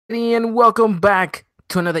And welcome back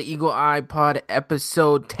to another Eagle Eye Pod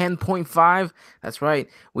episode 10.5. That's right.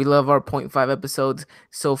 We love our point 0.5 episodes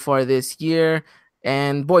so far this year.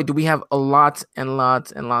 And boy, do we have a lot and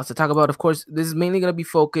lots and lots to talk about. Of course, this is mainly going to be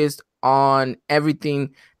focused on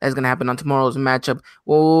everything that's going to happen on tomorrow's matchup.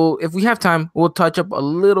 Well, if we have time, we'll touch up a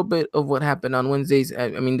little bit of what happened on Wednesdays. I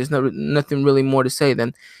mean, there's nothing really more to say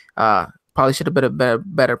than uh, probably should have been a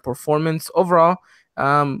better performance overall.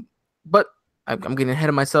 But I'm getting ahead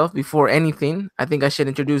of myself. Before anything, I think I should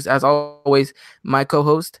introduce, as always, my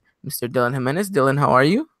co-host, Mr. Dylan Jimenez. Dylan, how are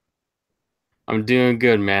you? I'm doing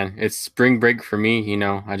good, man. It's spring break for me.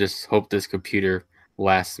 I just hope this computer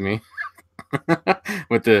lasts me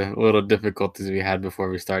with the little difficulties we had before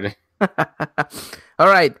we started. All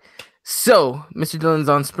right. So, Mr. Dylan's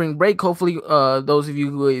on spring break. Hopefully, those of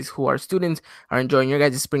you guys who are students are enjoying your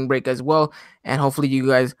guys' spring break as well. And hopefully, you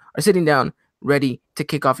guys are sitting down ready to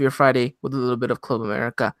kick off your Friday with a little bit of Club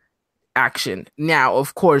America action. Now,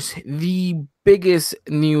 of course, the biggest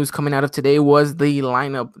news coming out of today was the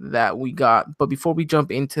lineup that we got. But before we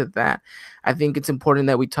jump into that, I think it's important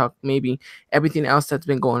that we talk maybe everything else that's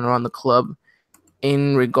been going around the club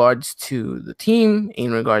in regards to the team,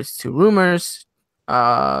 in regards to rumors,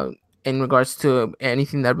 uh, in regards to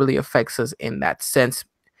anything that really affects us in that sense.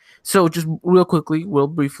 So, just real quickly, real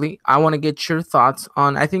briefly, I want to get your thoughts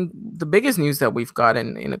on, I think, the biggest news that we've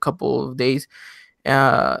gotten in a couple of days,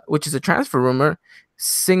 which is a transfer rumor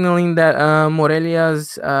signaling that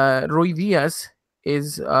Morelia's Roy Diaz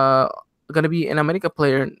is going to be an America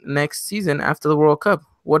player next season after the World Cup.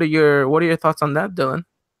 What are your thoughts on that, Dylan?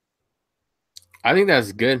 I think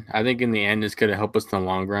that's good. I think in the end, it's going to help us in the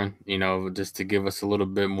long run, just to give us a little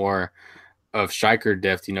bit more of striker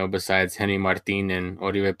depth, besides Henry Martin and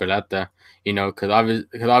Oribe Peralta, because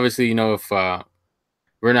obviously, if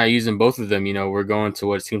we're not using both of them. We're going to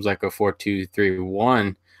what seems like a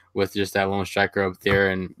 4-2-3-1 with just that lone striker up there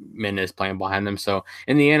and Mendes playing behind them. So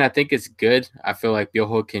in the end, I think it's good. I feel like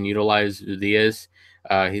Piojo can utilize Diaz.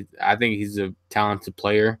 I think he's a talented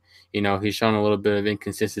player. He's shown a little bit of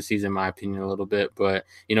inconsistencies in my opinion, a little bit, but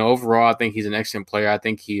overall, I think he's an excellent player. I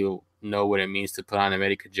think he'll know what it means to put on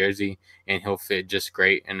America jersey, and he'll fit just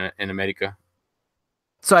great in America.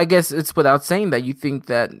 So I guess it's without saying that you think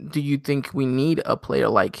that do you think we need a player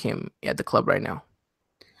like him at the club right now?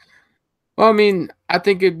 Well, I mean, I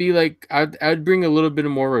think it'd be like I'd bring a little bit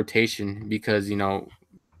of more rotation because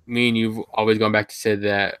me and you've always gone back to say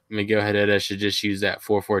that Miguel Herrera should just use that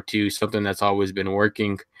 4-4-2, something that's always been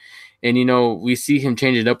working. And we see him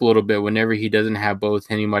change it up a little bit whenever he doesn't have both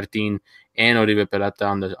Henry Martin and Oribe Peralta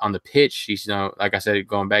on the pitch. He's like I said,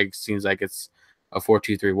 going back, it seems like it's a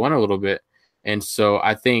 4-2-3-1 a little bit. And so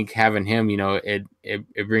I think having him,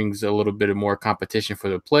 it brings a little bit of more competition for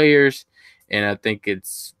the players, and I think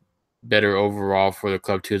it's better overall for the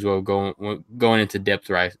club too as well going into depth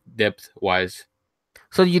wise.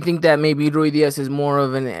 So do you think that maybe Rui Diaz is more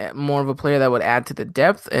of a player that would add to the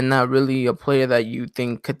depth and not really a player that you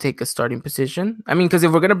think could take a starting position? I mean, because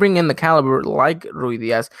if we're gonna bring in the caliber like Rui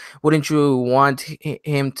Diaz, wouldn't you want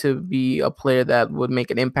him to be a player that would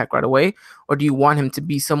make an impact right away, or do you want him to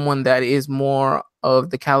be someone that is more of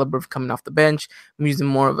the caliber of coming off the bench, using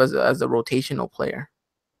more of as a rotational player?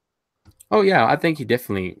 Oh yeah, I think he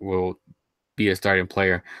definitely will be a starting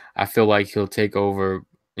player. I feel like he'll take over.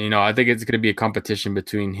 I think it's going to be a competition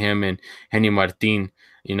between him and Henry Martin.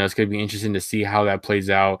 It's going to be interesting to see how that plays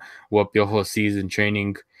out, what Piojo sees in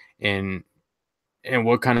training, and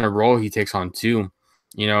what kind of role he takes on too.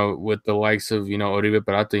 With the likes of Oribe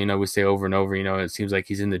Peralta, we say over and over, it seems like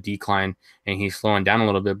he's in the decline and he's slowing down a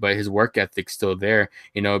little bit, but his work ethic's still there.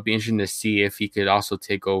 It'd be interesting to see if he could also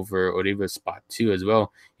take over Oribe's spot too as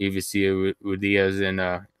well. If you see it with Diaz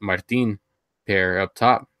and Martin pair up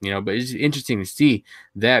top, but it's interesting to see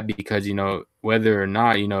that because whether or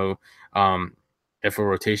not um, if a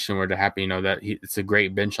rotation were to happen, it's a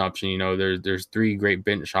great bench option. There's three great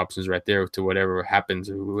bench options right there to whatever happens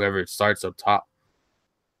or whoever starts up top.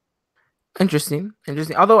 Interesting,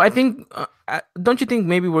 interesting. Although I think, don't you think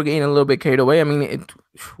maybe we're getting a little bit carried away? I mean,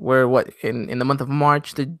 we're what in the month of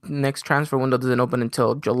March. The next transfer window doesn't open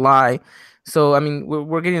until July, so I mean,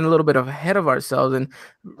 we're getting a little bit ahead of ourselves. And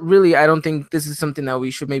really, I don't think this is something that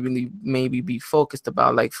we should maybe be focused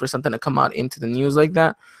about. Like for something to come out into the news like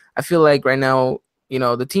that, I feel like right now,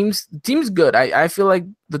 the team's good. I feel like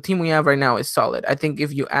the team we have right now is solid. I think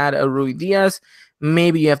if you add a Rui Diaz,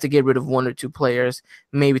 maybe you have to get rid of one or two players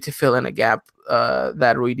maybe to fill in a gap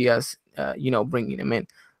that Rui Diaz, bringing him in.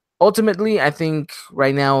 ultimately, I think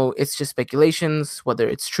right now it's just speculations, whether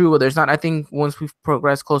it's true, whether it's not. I think once we've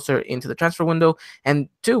progressed closer into the transfer window, and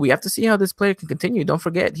two, we have to see how this player can continue. Don't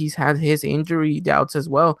forget, he's had his injury doubts as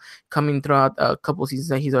well coming throughout a couple of seasons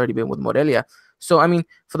that he's already been with Morelia. So, I mean,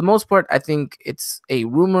 for the most part, I think it's a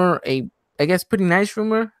rumor, I guess, pretty nice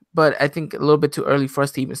rumor, but I think a little bit too early for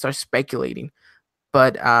us to even start speculating.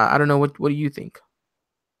 But I don't know. What do you think?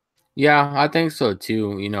 Yeah, I think so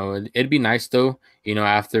too. It'd be nice though,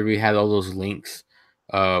 after we had all those links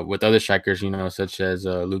with other strikers, such as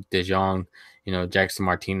Luke De Jong, Jackson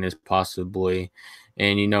Martinez possibly.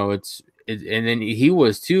 And and then he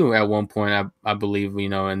was too at one point, I believe,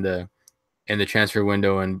 in the transfer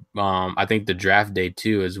window, and I think the draft day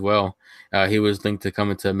too as well. He was linked to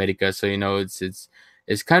coming to America, so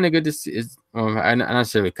it's kind of good to see. It's not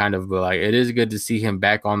necessarily kind of, but like it is good to see him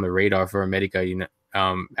back on the radar for America.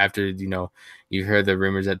 After you've heard the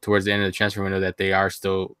rumors that towards the end of the transfer window that they are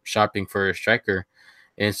still shopping for a striker,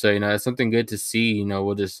 and so it's something good to see.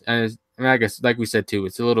 We'll just I guess like we said too,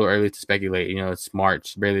 it's a little early to speculate. It's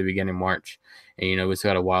March, barely beginning March, and we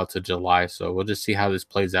still got a while till July, so we'll just see how this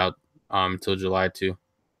plays out till July too.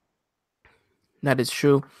 That is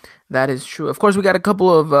true. That is true. Of course, we got a couple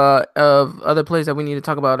of other players that we need to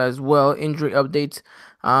talk about as well. Injury updates.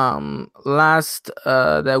 Last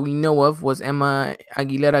that we know of was Emma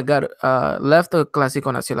Aguilera got left the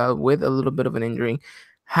Clásico Nacional with a little bit of an injury.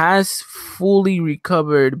 Has fully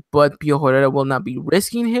recovered, but Pio Herrera will not be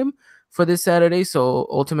risking him for this Saturday. So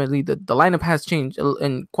ultimately, the lineup has changed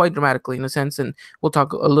and quite dramatically in a sense, and we'll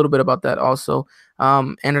talk a little bit about that also.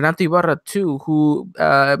 And Renato Ibarra too, who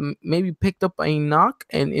maybe picked up a knock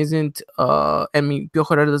and isn't. I mean, Pio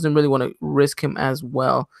Herrera doesn't really want to risk him as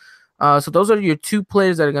well. So those are your two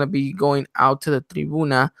players that are going to be going out to the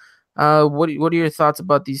Tribuna. What are your thoughts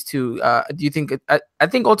about these two? Do you think I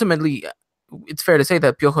think ultimately it's fair to say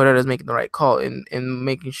that Pio Herrera is making the right call in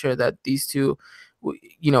making sure that these two,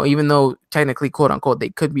 even though technically quote unquote they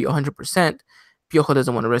could be 100%, Piojo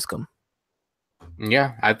doesn't want to risk them.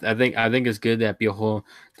 Yeah, I think it's good that Piojo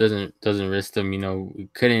doesn't risk them. We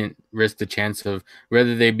couldn't risk the chance of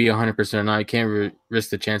whether they be 100% or not. You can't risk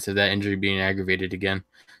the chance of that injury being aggravated again.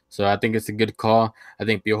 So I think it's a good call. I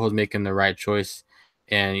think Piojo's making the right choice,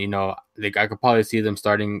 and I could probably see them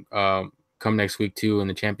starting come next week too in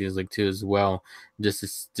the Champions League too as well,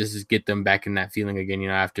 just to get them back in that feeling again.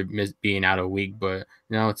 After being out a week, but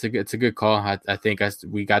it's a good call. I think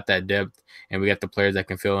we got that depth and we got the players that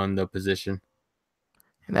can fill in the position.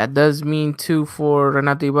 And that does mean too for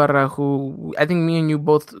Renato Ibarra, who I think me and you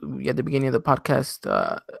both at the beginning of the podcast,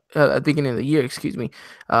 at the beginning of the year, excuse me,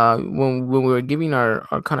 when we were giving our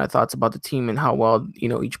kind of thoughts about the team and how well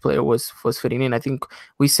each player was fitting in. I think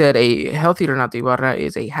we said a healthy Renato Ibarra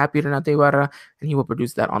is a happy Renato Ibarra, and he will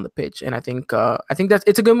produce that on the pitch. And I think that's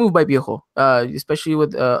it's a good move by Viejo, especially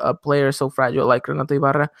with a player so fragile like Renato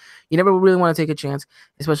Ibarra. You never really want to take a chance,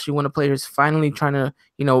 especially when a player is finally trying to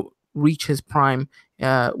reach his prime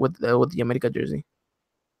with the America jersey.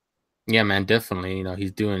 Yeah, man, definitely.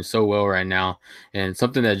 He's doing so well right now, and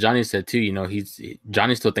something that Johnny said too.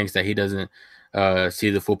 Johnny still thinks that he doesn't see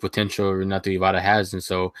the full potential Renato Ibarra has, and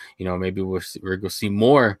so maybe we're gonna see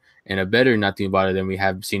more and a better Renato Ibarra than we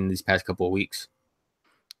have seen in these past couple of weeks.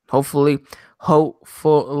 Hopefully,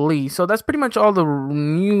 hopefully. So that's pretty much all the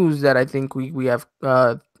news that I think we have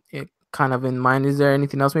kind of in mind. Is there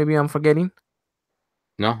anything else maybe I'm forgetting?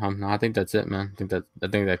 No, I think that's it, man. I think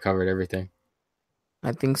that covered everything.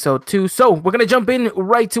 I think so too. So we're gonna jump in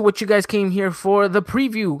right to what you guys came here for, the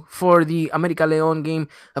preview for the America Leon game.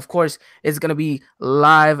 Of course, it's gonna be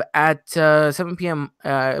live at 7 p.m.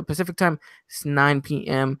 Pacific time. It's 9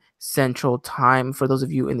 p.m. Central time for those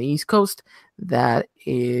of you in the East Coast. That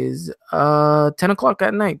is 10 o'clock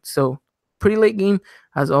at night. So pretty late game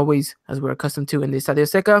as always, as we're accustomed to in the Estadio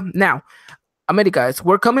Seca. Now, America,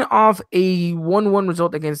 we're coming off a 1-1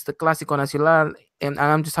 result against the Clásico Nacional, and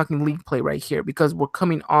I'm just talking league play right here because we're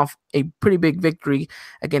coming off a pretty big victory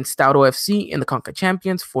against Staudo FC in the Conca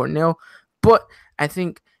Champions 4-0. But I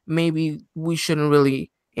think maybe we shouldn't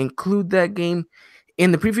really include that game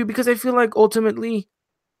in the preview because I feel like ultimately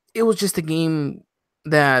it was just a game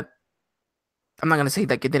that I'm not going to say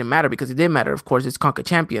like it didn't matter because it did matter. Of course, it's Conca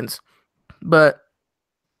Champions. But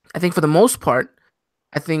I think for the most part,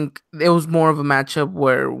 I think it was more of a matchup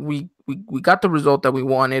where we got the result that we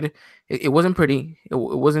wanted. It wasn't pretty. It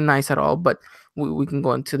wasn't nice at all, but we can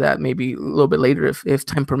go into that maybe a little bit later if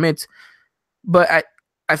time permits. But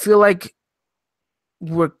I feel like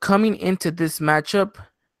we're coming into this matchup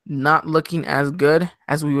not looking as good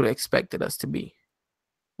as we would have expected us to be.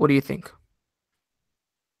 What do you think?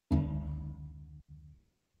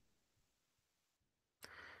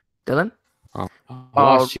 Dylan? I Uh,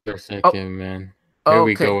 lost you for a oh, second, man. Here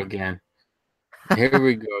we okay. go again. Here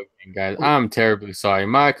we go again, guys. I'm terribly sorry.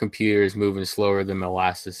 My computer is moving slower than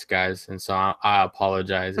molasses, guys, and so I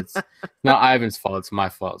apologize. It's not Ivan's fault; it's my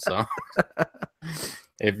fault. So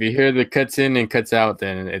if you hear the cuts in and cuts out,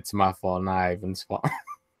 then it's my fault, not Ivan's fault.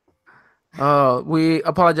 We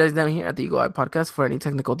apologize down here at the Eagle Eye Podcast for any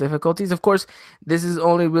technical difficulties. Of course, this is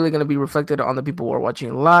only really going to be reflected on the people who are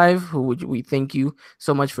watching live, who we thank you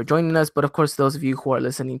so much for joining us. But of course, those of you who are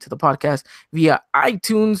listening to the podcast via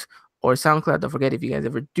iTunes or SoundCloud, don't forget if you guys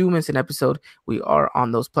ever do miss an episode, we are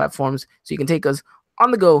on those platforms, so you can take us on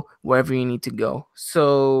the go wherever you need to go.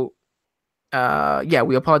 So yeah,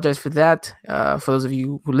 we apologize for that. For those of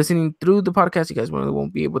you who are listening through the podcast, you guys really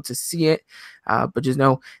won't be able to see it, but just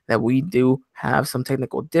know that we do have some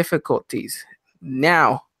technical difficulties.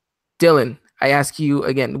 Now, Dylan, I ask you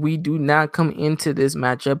again, we do not come into this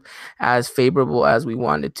matchup as favorable as we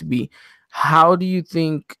want it to be. How do you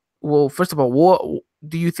think? Well, first of all, what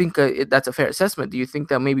do you think that's a fair assessment? Do you think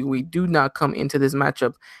that maybe we do not come into this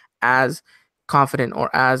matchup as confident or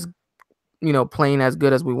as, playing as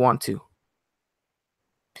good as we want to?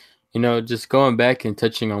 Just going back and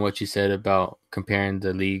touching on what you said about comparing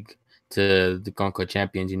the league to the Gonco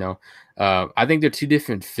champions, I think they're two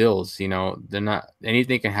different feels. They're not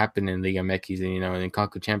anything can happen in Liga Mekis and in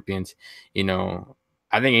Gonco champions, you know,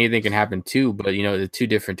 I think anything can happen too, but they're two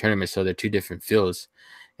different tournaments, so they're two different feels.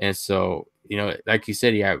 And so, like you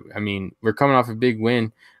said, yeah, I mean, we're coming off a big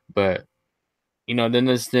win, but then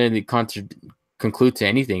necessarily conclude to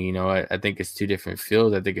anything. I think it's two different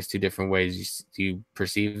fields. I think it's two different ways you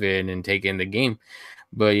perceive it and take in the game.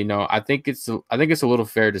 But I think it's a little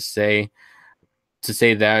fair to say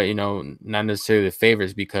that not necessarily the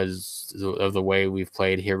favors because of the way we've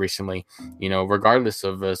played here recently. Regardless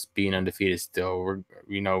of us being undefeated, still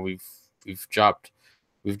we've dropped.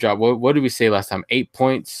 We've dropped. What did we say last time? 8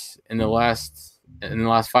 points in the last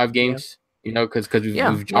five Yeah. games. Because we've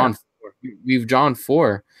Yeah, we've yeah. drawn we've drawn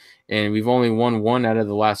four, and we've only won one out of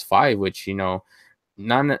the last five, which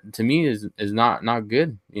not to me is not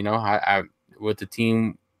good. I with the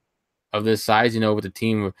team of this size, with the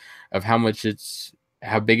team of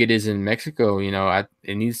how big it is in Mexico.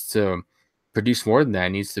 It needs to produce more than that.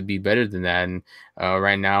 It needs to be better than that. And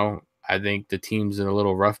right now, I think the team's in a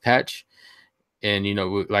little rough patch. And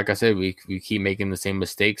like I said, we keep making the same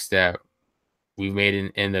mistakes that we've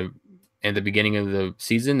made in the beginning of the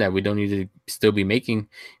season that we don't need to still be making,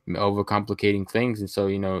 overcomplicating things. And so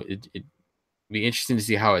it be interesting to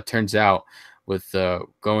see how it turns out with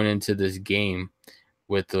going into this game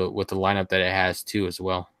with the lineup that it has too as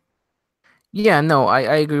well. Yeah, no, I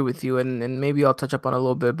agree with you, and maybe I'll touch up on a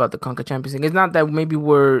little bit about the Conca Champions thing. It's not that maybe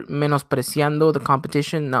we're menospreciando the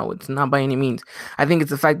competition. No, it's not by any means. I think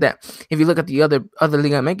it's the fact that if you look at the other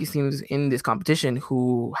Liga MX teams in this competition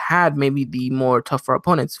who had maybe the more tougher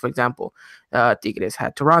opponents, for example, Tigres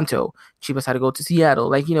had Toronto, Chivas had to go to Seattle.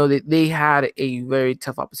 Like, they had a very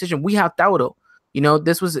tough opposition. We have Tauro.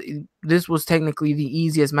 This was technically the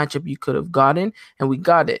easiest matchup you could have gotten, and we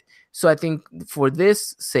got it. So I think for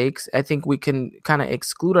this sakes, I think we can kind of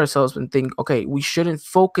exclude ourselves and think, okay, we shouldn't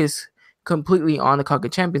focus completely on the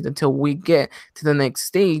CONCACAF champions until we get to the next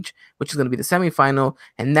stage, which is going to be the semifinal,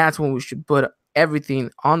 and that's when we should put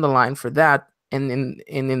everything on the line for that. And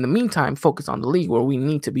in the meantime, focus on the league where we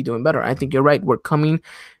need to be doing better. I think you're right. We're coming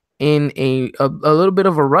in a little bit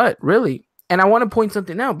of a rut, really. And I want to point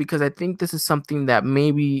something out because I think this is something that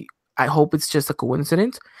maybe I hope it's just a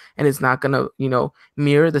coincidence and it's not gonna,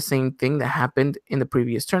 mirror the same thing that happened in the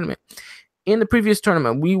previous tournament. In the previous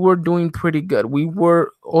tournament, we were doing pretty good. We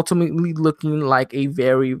were ultimately looking like a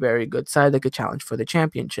very, very good side that could challenge for the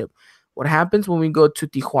championship. What happens when we go to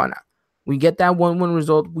Tijuana? We get that 1-1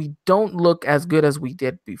 result. We don't look as good as we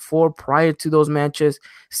did before prior to those matches.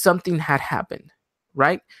 Something had happened,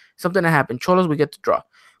 right? Something had happened. Cholos, we get to draw.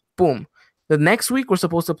 Boom. The next week, we're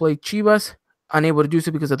supposed to play Chivas, unable to do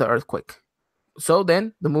so because of the earthquake. So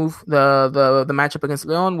then the matchup against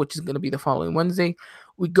Leon, which is going to be the following Wednesday,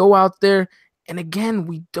 we go out there and again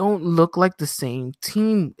we don't look like the same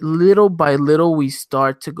team. Little by little, we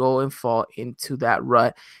start to go and fall into that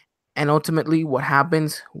rut, and ultimately, what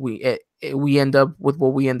happens? We end up with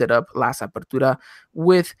what we ended up last Apertura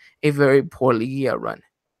with a very poor Liga run.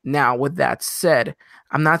 Now, with that said,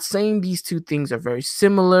 I'm not saying these two things are very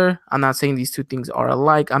similar. I'm not saying these two things are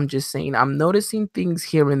alike. I'm just saying I'm noticing things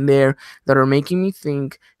here and there that are making me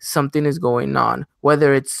think something is going on.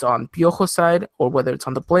 Whether it's on Piojo's side or whether it's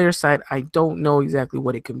on the player side, I don't know exactly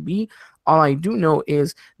what it can be. All I do know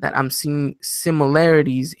is that I'm seeing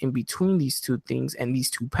similarities in between these two things and these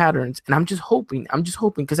two patterns. And I'm just hoping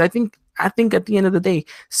because I think I think at the end of the day,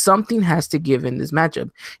 something has to give in this matchup.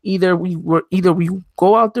 Either we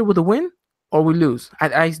go out there with a win or we lose.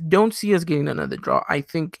 I don't see us getting another draw. I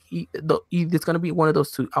think it's going to be one of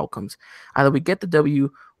those two outcomes. Either we get the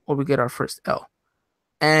W or we get our first L.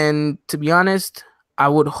 And to be honest, I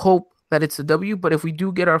would hope that it's a W. But if we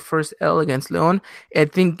do get our first L against Leon, I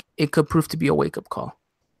think it could prove to be a wake up call.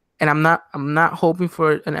 And I'm not hoping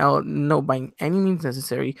for an L, no, by any means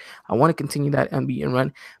necessary. I want to continue that unbeaten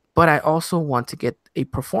run, but I also want to get a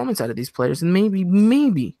performance out of these players. And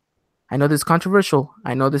maybe, I know this is controversial.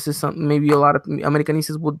 I know this is something maybe a lot of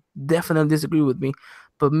Americanistas will definitely disagree with me,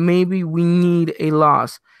 but maybe we need a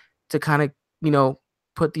loss to kind of,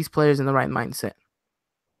 put these players in the right mindset.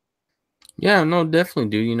 Yeah, no, definitely,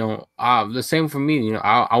 dude. The same for me.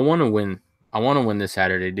 I want to win. I want to win this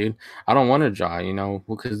Saturday, dude. I don't want to draw,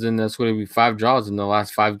 because then that's going to be 5 draws in the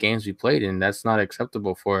last 5 games we played, and that's not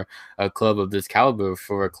acceptable for a club of this caliber,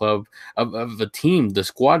 for a club of a team, the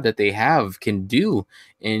squad that they have can do.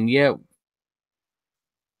 And yet,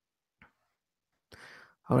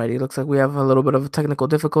 Alrighty, looks like we have a little bit of a technical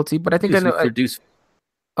difficulty, but I think I we know. produce.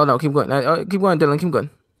 Oh no, keep going. Keep going, Dylan. Keep going.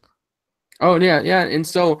 Oh yeah, yeah, and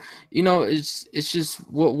so it's just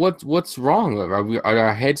what's wrong? Are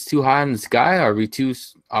our heads too high in the sky? Are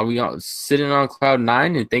we all sitting on cloud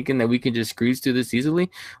 9 and thinking that we can just cruise through this easily?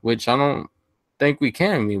 Which I don't think we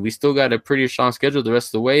can. I mean, we still got a pretty strong schedule the rest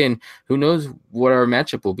of the way, and who knows what our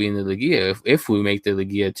matchup will be in the Liga if we make the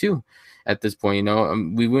Liga too. At this point,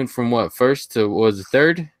 we went from what first to what was it,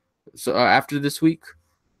 third? So after this week.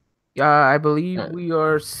 Yeah, I believe Uh, we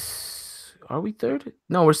are. Are we third?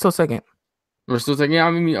 No, we're still second. We're still saying, yeah.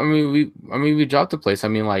 We dropped the place. I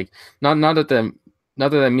mean, like, not that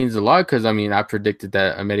that means a lot because I mean, I predicted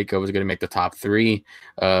that America was going to make the top three,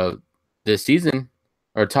 uh, this season,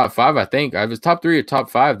 or top five. I think I was top three or top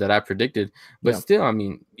five that I predicted. But Yeah. still, I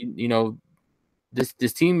mean,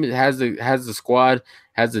 this team has the squad,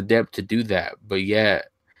 has the depth to do that. But yeah,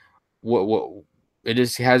 what it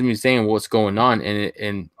just has me saying what's going on,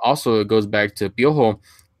 and also it goes back to Piojo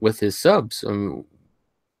with his subs. I mean,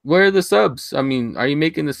 where are the subs? I mean, are you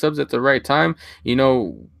making the subs at the right time? You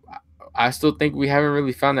know, I still think we haven't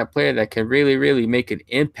really found that player that can really, really make an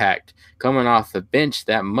impact coming off the bench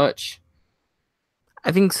that much.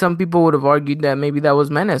 I think some people would have argued that maybe that was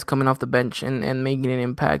Menes coming off the bench and making an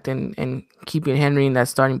impact and keeping Henry in that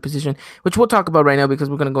starting position, which we'll talk about right now because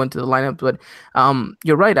we're going to go into the lineup. But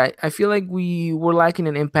you're right. I feel like we were lacking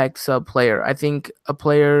an impact sub player. I think a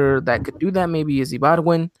player that could do that maybe is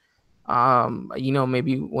Ibargüen.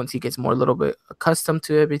 Maybe once he gets more a little bit accustomed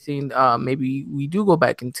to everything, maybe we do go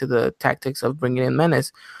back into the tactics of bringing in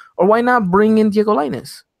Menes, or why not bring in Diego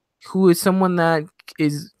Lainez, who is someone that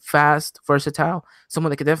is fast, versatile, someone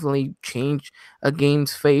that could definitely change a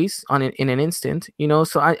game's face in an instant.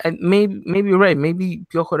 So I maybe you're right. Maybe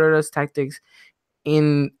Piojo Herrera's tactics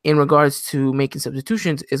in regards to making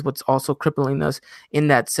substitutions is what's also crippling us in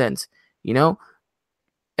that sense. You know,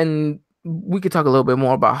 and we could talk a little bit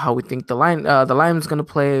more about how we think the line is going to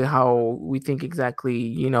play, how we think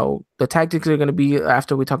exactly, the tactics are going to be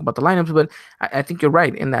after we talk about the lineups. But I think you're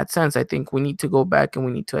right in that sense. I think we need to go back and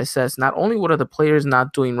we need to assess not only what are the players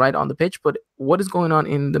not doing right on the pitch, but what is going on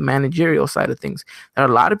in the managerial side of things. There are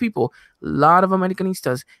a lot of people, a lot of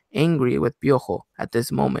Americanistas angry with Piojo at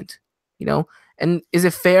this moment, you know. And is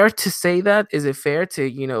it fair to say that? Is it fair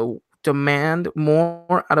to, demand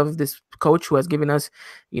more out of this coach who has given us,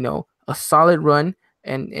 a solid run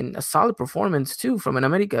and a solid performance too from an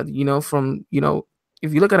America, if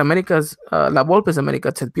you look at America's La Volpe's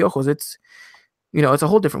America to Piojos, it's a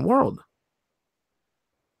whole different world.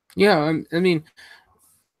 Yeah, I mean,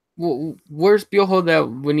 where's Piojo that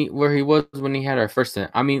where he was when he had our first stint?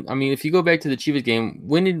 I mean, if you go back to the Chivas game,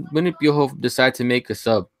 when did Piojo decide to make a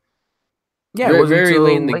sub? Yeah, it Very wasn't very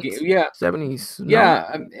late in until the late game. Yeah, 70s, no?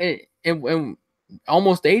 yeah, and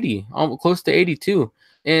almost 80, close to 82,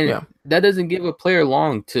 and Yeah. that doesn't give a player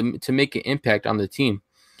long to make an impact on the team.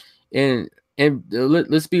 And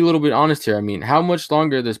let's be a little bit honest here. I mean, how much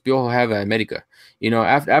longer does Piojo have at America?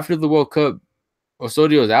 After the World Cup,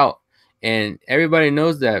 Osorio's out, and everybody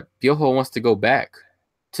knows that Piojo wants to go back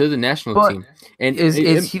to the national But team. And is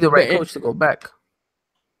he the but right coach to go back?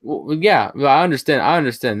 well, yeah, well, I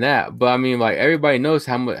understand that, but I mean, like everybody knows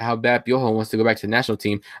how bad Piojo wants to go back to the national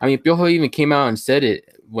team. I mean, Piojo even came out and said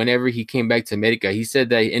it whenever he came back to America. He said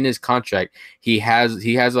that in his contract, he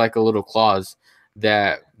has like a little clause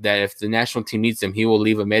that if the national team needs him, he will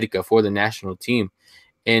leave America for the national team.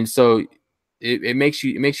 And so it makes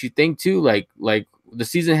you think too, like the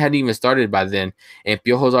season hadn't even started by then, and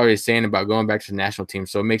Piojo's already saying about going back to the national team.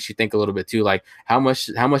 So it makes you think a little bit too, like how much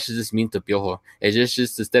does this mean to Piojo? Is this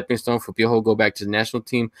just a stepping stone for Piojo to go back to the national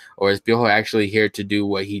team, or is Piojo actually here to do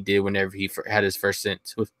what he did whenever he had his first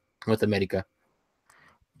stint with America?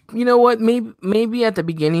 You know what? Maybe at the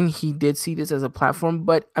beginning he did see this as a platform,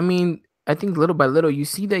 but I mean, I think little by little you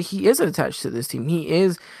see that he is attached to this team. He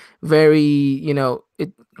is very,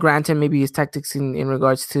 granted maybe his tactics in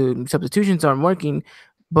regards to substitutions aren't working,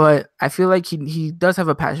 but I feel like he does have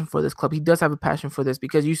a passion for this club. He does have a passion for this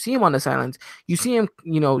because you see him on the sidelines. You see him,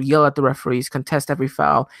 yell at the referees, contest every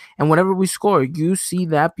foul, and whenever we score, you see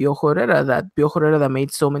that Piojo Herrera that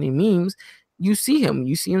made so many memes. You see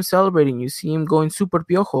him celebrating, you see him going super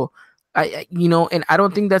piojo. And I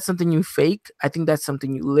don't think that's something you fake. I think that's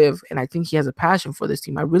something you live, and I think he has a passion for this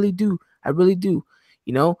team. I really do. I really do.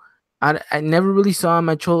 You know, I never really saw him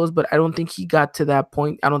at Cholos, but I don't think he got to that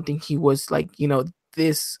point. I don't think he was like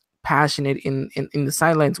this passionate in the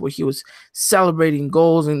sidelines where he was celebrating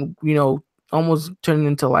goals and almost turning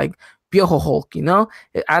into like Piojo Hulk.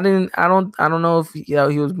 I don't know if he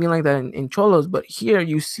was being like that in Cholos, but here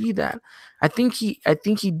you see that. I think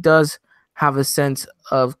he does have a sense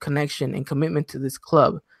of connection and commitment to this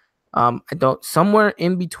club. I don't somewhere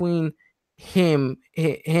in between him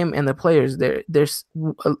and the players there's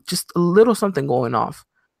just a little something going off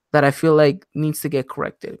that I feel like needs to get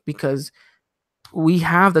corrected because we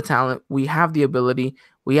have the talent, we have the ability,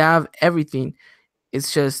 we have everything.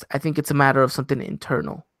 It's just I think it's a matter of something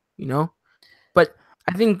internal, you know. But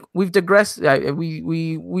I think we've digressed.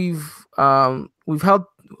 We've held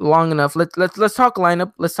long enough. Let's talk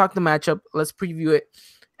lineup. Let's talk the matchup. Let's preview it,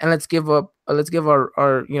 and let's give our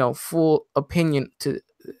full opinion to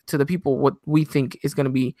the people what we think is going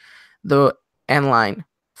to be the end line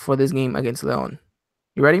for this game against Leon.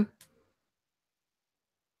 You ready?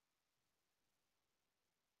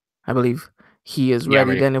 I believe he is Yeah, I'm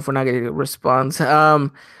ready. ready. Then if we're not getting a response,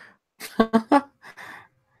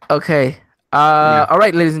 okay. Yeah. All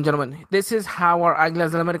right, ladies and gentlemen. This is how our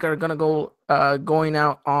Águilas del América are gonna go. Going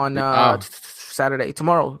out on Oh, Saturday,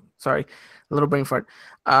 tomorrow. Sorry, a little brain fart.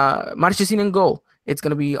 Marchesín in goal. It's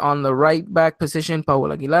gonna be on the right back position,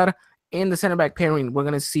 Paulo Aguilar. In the center back pairing, we're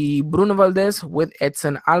gonna see Bruno Valdez with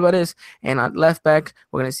Edson Alvarez, and at left back,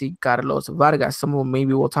 we're gonna see Carlos Vargas. Someone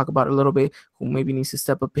maybe we'll talk about a little bit who maybe needs to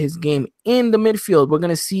step up his game. In the midfield, we're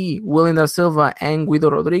gonna see William da Silva and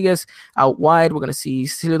Guido Rodriguez. Out wide, we're gonna see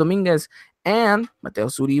Cecilio Dominguez and Mateo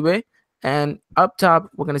Uribe. And up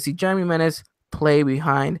top, we're going to see Jeremy Menez play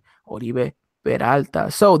behind Oribe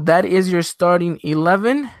Peralta. So that is your starting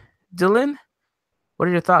 11. Dylan, what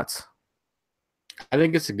are your thoughts? I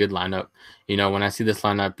think it's a good lineup. When I see this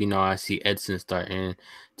lineup, I see Edson starting.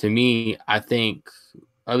 To me, I think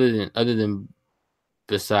other than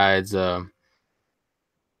besides Other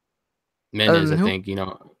Menez, than I who? think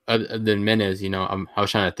other than Menez, I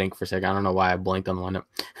was trying to think for a second. I don't know why I blanked on the lineup,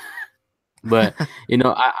 but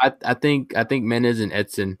I think Menez and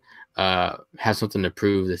Edson have something to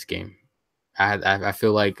prove this game. I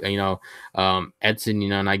feel like Edson,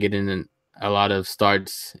 not getting a lot of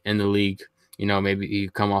starts in the league. Maybe he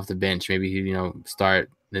come off the bench, maybe he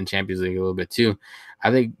start in Champions League a little bit too.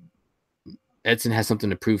 I think Edson has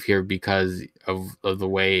something to prove here because of the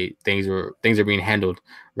way things are being handled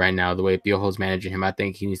right now. The way Piojo's managing him, I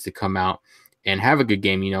think he needs to come out and have a good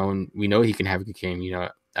game. And we know he can have a good game.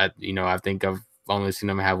 I think I've only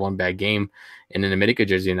seen him have one bad game, and in the America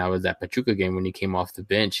jersey, and that was that Pachuca game when he came off the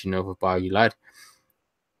bench. For Pau Aguilar.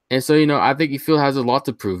 And so, I think he still has a lot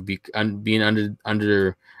to prove, being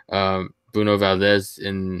under Bruno Valdez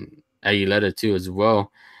and Aguilera too as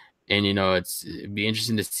well. And it'd be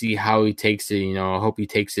interesting to see how he takes it. I hope he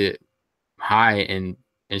takes it high and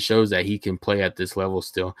shows that he can play at this level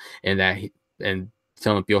still, and and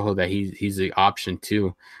telling Piojo that he's the option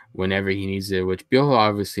too whenever he needs it. Which Piojo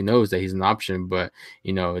obviously knows that he's an option, but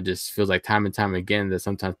it just feels like time and time again that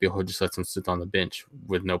sometimes Piojo just lets him sit on the bench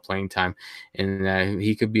with no playing time, and that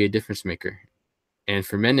he could be a difference maker. And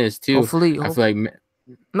for Menez too, Hopefully, I feel like.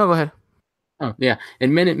 no, go ahead. Oh yeah,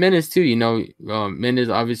 and Menez too.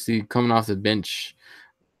 Menez obviously coming off the bench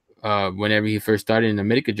whenever he first started in the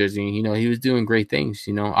America jersey, he was doing great things.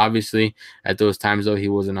 Obviously at those times though he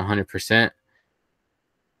wasn't 100%.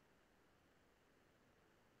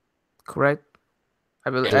 Correct.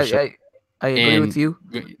 I believe It'll show. I agree with And you.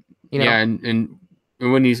 You yeah, know, and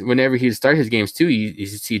whenever he started his games too, he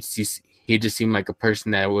just seemed like a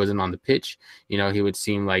person that wasn't on the pitch. He would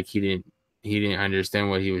seem like he didn't understand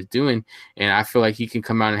what he was doing, and I feel like he can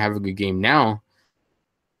come out and have a good game now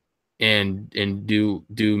and do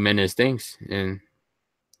Menez things and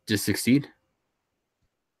just succeed.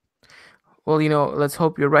 Well, let's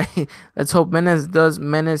hope you're right. Let's hope Menace does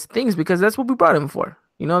Menace things because that's what we brought him for.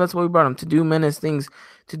 That's what we brought him to do Menace things,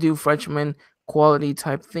 to do freshman quality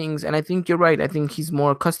type things. And I think you're right. I think he's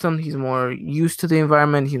more accustomed. He's more used to the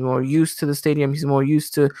environment. He's more used to the stadium. He's more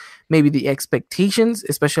used to maybe the expectations,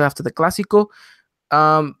 especially after the Clásico.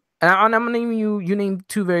 And I'm gonna name you. You named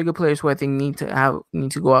two very good players who I think need to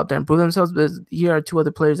go out there and prove themselves. But here are two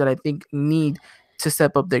other players that I think need to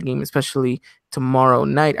step up their game, especially tomorrow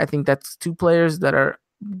night. I think that's two players that are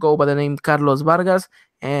go by the name Carlos Vargas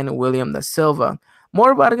and William da Silva.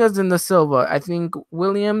 More Vargas than da Silva. I think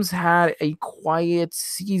Williams had a quiet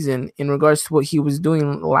season in regards to what he was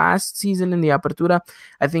doing last season in the Apertura.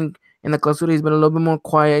 I think in the Clausura, he's been a little bit more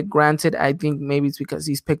quiet. Granted, I think maybe it's because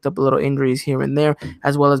he's picked up a little injuries here and there,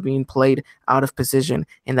 as well as being played out of position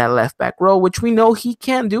in that left back role, which we know he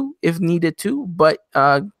can do if needed to. But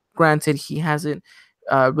granted, he hasn't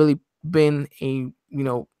really been a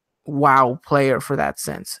wow player for that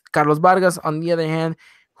sense. Carlos Vargas, on the other hand,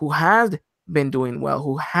 who has been doing well,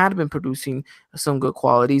 who had been producing some good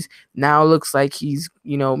qualities, now looks like he's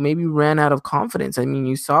maybe ran out of confidence. I mean,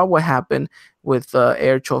 you saw what happened with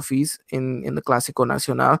air trophies in the Clásico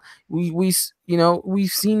Nacional.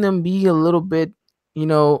 We've seen them be a little bit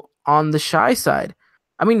on the shy side.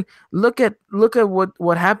 I mean, look at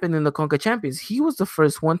what happened in the Conca Champions. He was the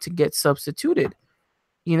first one to get substituted.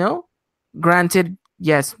 You know, granted,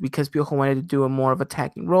 yes, because Piojo wanted to do a more of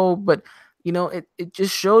attacking role, but it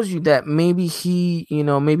just shows you that maybe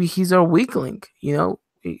he's our weak link. You know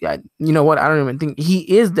what? I don't even think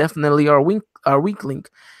he is definitely our weak link.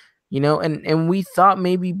 And we thought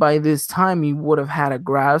maybe by this time he would have had a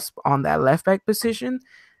grasp on that left back position.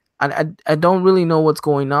 I don't really know what's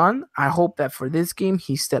going on. I hope that for this game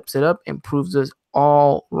he steps it up and proves us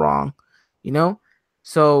all wrong. You know,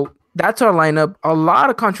 so that's our lineup. A lot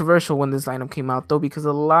of controversial when this lineup came out though, because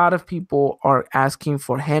a lot of people are asking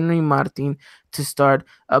for Henry Martin to start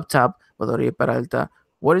up top with Oribe Peralta.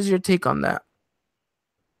 What is your take on that?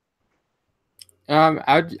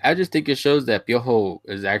 I just think it shows that Piojo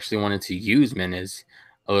is actually wanting to use Menez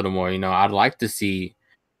a little more. I'd like to see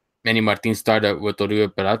Manny Martin start up with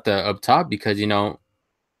Oribe Peralta up top because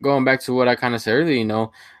going back to what I kind of said earlier,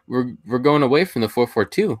 we're going away from the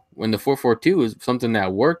 4-4-2 when the 4-4-2 is something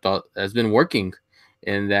that has been working,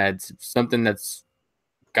 and that's something that's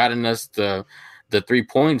gotten us the 3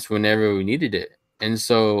 points whenever we needed it. And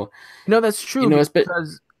so, That's true it's been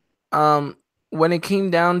because um when it came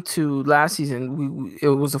down to last season, it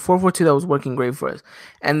was a 4-4-2 that was working great for us.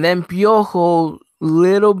 And then Piojo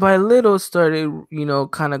little by little started,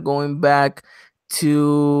 kind of going back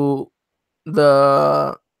to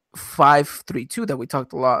the 5-3-2 that we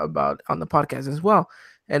talked a lot about on the podcast as well.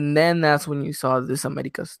 And then that's when you saw this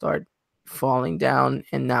America start falling down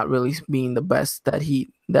and not really being the best that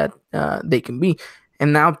they can be.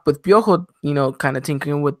 And now with Piojo, kind of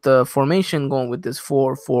tinkering with the formation, going with this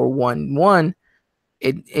 4-4-1-1,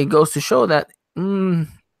 it goes to show that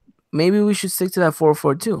maybe we should stick to that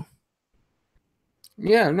 4-4-2.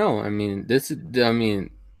 yeah, no, I mean,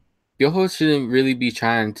 Piojo shouldn't really be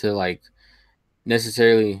trying to like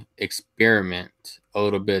necessarily experiment a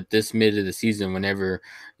little bit this mid of the season whenever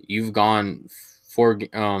you've gone four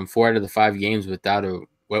out of the 5 games without a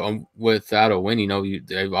win.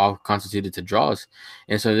 They've all constituted to draws,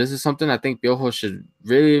 and so this is something I think Piojo should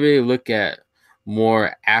really really look at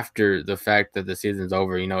more after the fact that the season's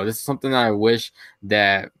over. This is something that I wish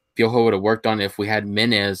that Piojo would have worked on if we had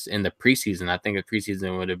Menez in the preseason. I think the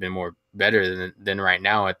preseason would have been more better than right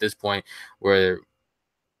now at this point where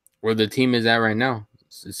the team is at right now.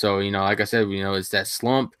 So, like I said, it's that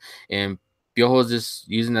slump, and Piojo's just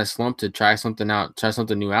using that slump to try something out, try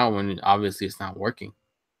something new out when obviously it's not working.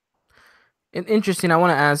 Interesting. I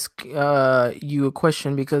want to ask you a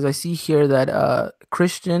question because I see here that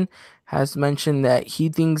Christian has mentioned that he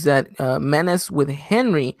thinks that Menes with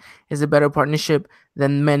Henry is a better partnership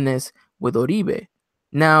than Menes with Oribe.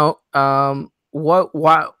 Now,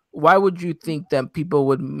 why would you think that people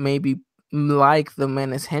would maybe like the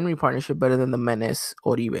Menes Henry partnership better than the Menes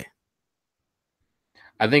Oribe?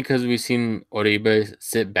 I think because we've seen Oribe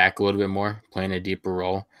sit back a little bit more, playing a deeper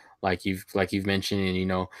role, like you've mentioned,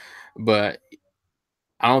 and but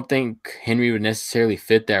I don't think Henry would necessarily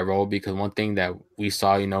fit that role because one thing that we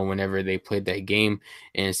saw, whenever they played that game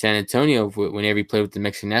in San Antonio, whenever he played with the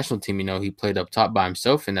Mexican national team, he played up top by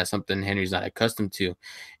himself, and that's something Henry's not accustomed to.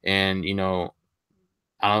 And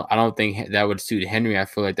I don't think that would suit Henry. I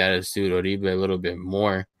feel like that would suit Oribe a little bit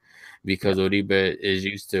more because Oribe is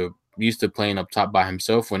used to playing up top by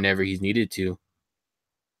himself whenever he's needed to.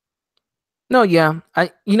 No, yeah.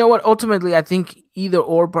 You know what? Ultimately, I think either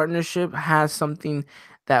or partnership has something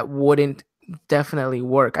that wouldn't definitely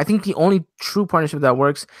work. I think the only true partnership that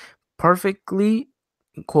works perfectly,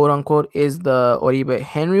 quote unquote, is the Oribe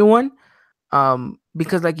Henry one.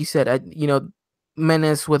 Because like you said,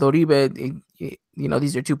 Menes with Oribe,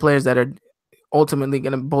 these are two players that are ultimately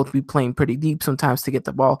going to both be playing pretty deep sometimes to get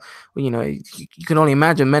the ball. You can only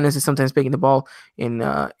imagine Menes is sometimes picking the ball in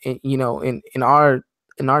our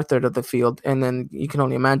third of the field, and then you can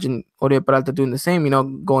only imagine Oribe Peralta doing the same.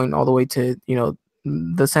 Going all the way to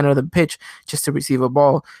the center of the pitch just to receive a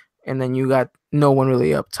ball, and then you got no one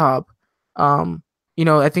really up top.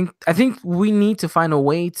 I think we need to find a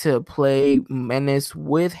way to play Menes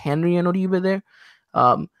with Henry and Oribe there.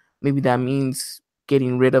 Um, Maybe that means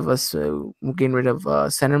getting rid of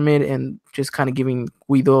center mid and just kind of giving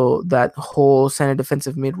Guido that whole center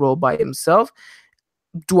defensive mid role by himself.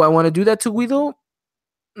 Do I want to do that to Guido?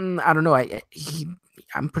 I don't know.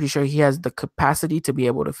 I'm pretty sure he has the capacity to be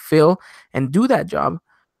able to fill and do that job,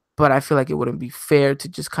 but I feel like it wouldn't be fair to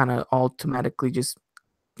just kind of automatically just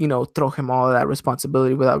throw him all of that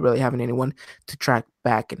responsibility without really having anyone to track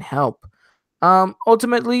back and help.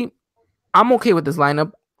 Ultimately, I'm okay with this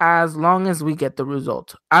lineup as long as we get the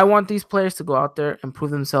result. I want these players to go out there and prove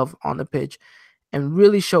themselves on the pitch and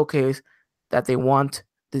really showcase that they want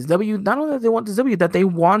this W. Not only that they want this W, that they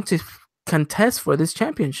want to contest for this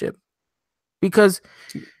championship. Because,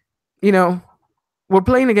 you know, we're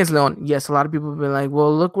playing against Leon. Yes, a lot of people have been like,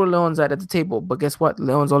 well, look where Leon's at the table. But guess what?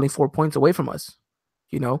 Leon's only 4 points away from us.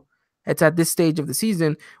 You know, it's at this stage of the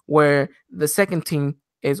season where the second team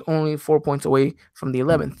is only 4 points away from the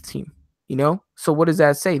 11th team. So what does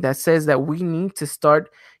that say? That says that we need to start,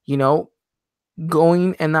 you know,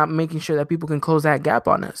 going and not making sure that people can close that gap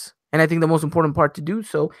on us. And I think the most important part to do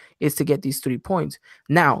so is to get these 3 points.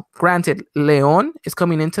 Now, granted, Leon is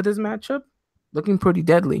coming into this matchup looking pretty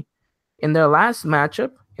deadly. In their last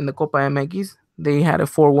matchup in the Copa MX, they had a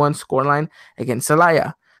 4-1 scoreline against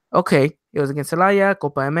Celaya. Okay, it was against Celaya,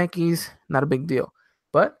 Copa MX, not a big deal.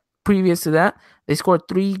 But previous to that, they scored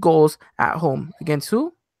 3 goals at home. Against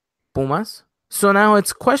who? Pumas. So now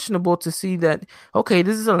it's questionable to see that, okay,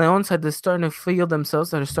 this is a Leon side that's starting to feel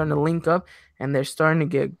themselves, that are starting to link up, and they're starting to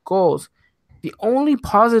get goals. The only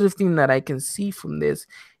positive thing that I can see from this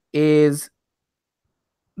is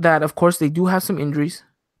that, of course, they do have some injuries.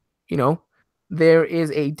 You know, there is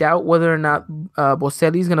a doubt whether or not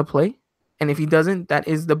Boselli is going to play. And if he doesn't, that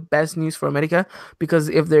is the best news for America, because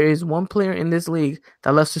if there is one player in this league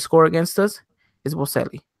that loves to score against us, it's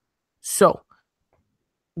Boselli. So,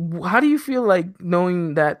 how do you feel like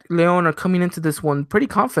knowing that Leon are coming into this one pretty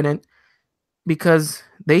confident because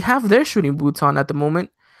they have their shooting boots on at the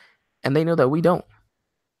moment and they know that we don't?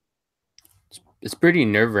 It's pretty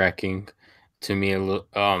nerve wracking to me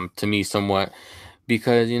to me somewhat,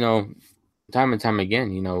 because time and time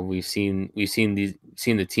again, we've seen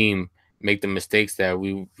the team make the mistakes that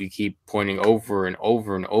we keep pointing over and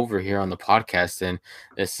over and over here on the podcast, and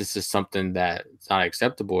this is something that it's not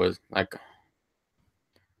acceptable. Is like,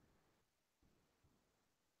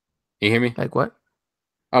 you hear me? Like what?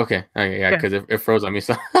 Okay, okay, yeah, Yeah. because it froze on me.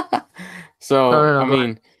 So, No, so no, I no. Go ahead.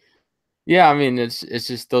 mean, yeah, I mean, it's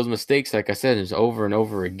just those mistakes, like I said, is over and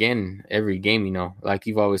over again every game. Like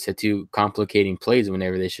you've always said, too, complicating plays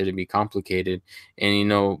whenever they shouldn't be complicated.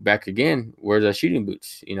 And back again, where's our shooting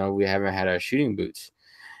boots? We haven't had our shooting boots,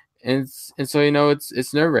 and so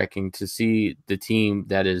it's nerve wracking to see the team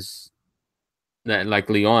that like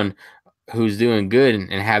Leon, who's doing good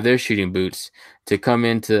and have their shooting boots, to come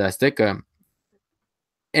into Azteca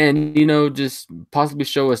and just possibly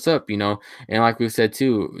show us up. And like we said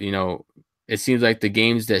too, it seems like the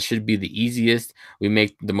games that should be the easiest, we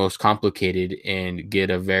make the most complicated and get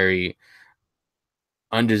a very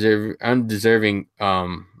undeserving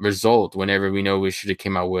result whenever we know we should have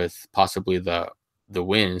came out with possibly the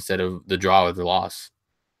win instead of the draw or the loss.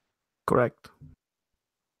 Correct.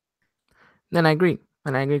 Then I agree.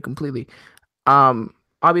 And I agree completely. Um,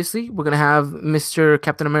 Obviously, we're gonna have Mr.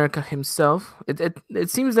 Captain America himself. It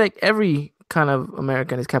seems like every kind of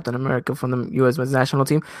American is Captain America from the U.S. men's national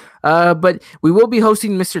team. But we will be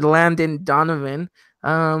hosting Mr. Landon Donovan.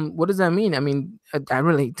 What does that mean? I mean, I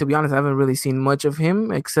really, to be honest, I haven't really seen much of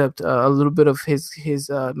him except a little bit of his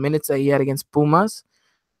minutes that he had against Pumas.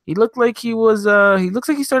 He looked like he was. He looks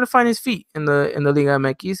like he started to find his feet in the Liga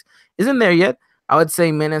MX. Isn't there yet? I would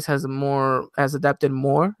say Menes has adapted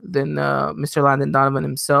more than Mr. Landon Donovan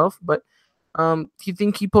himself. But do you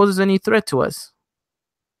think he poses any threat to us?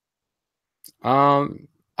 I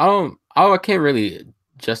don't. I can't really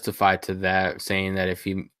justify to that, saying that if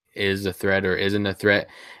is a threat or isn't a threat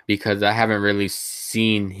because I haven't really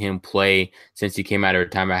seen him play since he came out of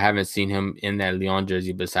retirement. I haven't seen him in that Lyon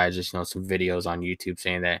jersey besides just some videos on YouTube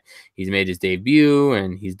saying that he's made his debut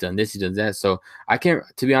and he's done this, he's done that. So I can't,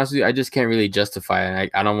 to be honest with you, I just can't really justify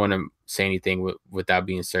it. I don't want to say anything without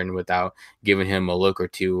being certain, without giving him a look or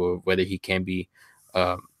two, or whether he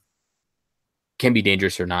um, can be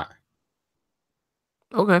dangerous or not.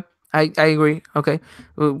 Okay, I agree. Okay,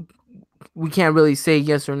 well, we can't really say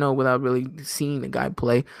yes or no without really seeing the guy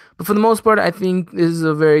play. But for the most part, I think this is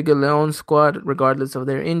a very good Leon squad, regardless of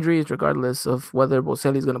their injuries, regardless of whether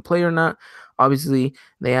Boselli is going to play or not. Obviously,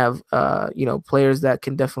 they have players that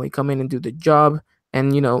can definitely come in and do the job.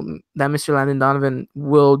 And that Mr. Landon Donovan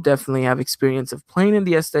will definitely have experience of playing in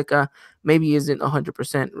the Azteca. Maybe isn't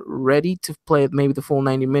 100% ready to play maybe the full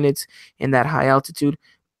 90 minutes in that high altitude,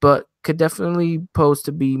 but could definitely pose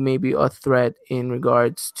to be maybe a threat in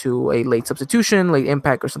regards to a late substitution, late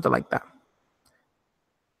impact, or something like that.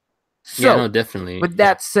 Yeah, no, So, definitely. with Yeah.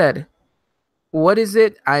 that said, what is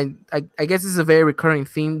it? I guess this is a very recurring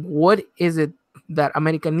theme. What is it that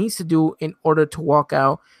America needs to do in order to walk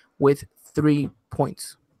out with 3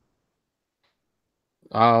 points?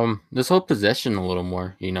 This whole possession a little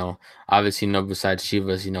more, obviously, besides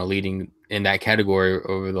Chivas, leading in that category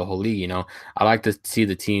over the whole league, I like to see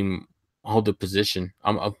the team hold the position,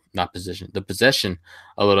 not position, the possession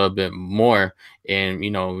a little bit more and,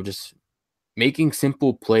 just making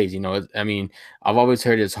simple plays, I mean, I've always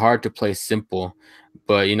heard it's hard to play simple,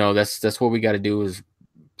 but, that's what we got to do is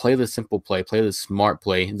play the simple play,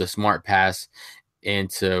 the smart pass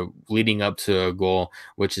into leading up to a goal,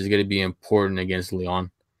 which is going to be important against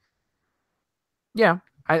Leon. Yeah,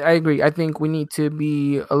 I agree. I think we need to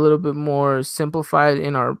be a little bit more simplified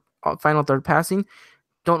in our final third passing.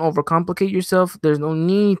 Don't overcomplicate yourself. There's no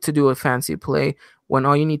need to do a fancy play when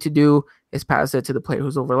all you need to do is pass it to the player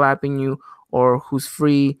who's overlapping you or who's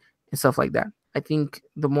free and stuff like that. I think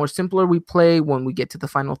the more simpler we play when we get to the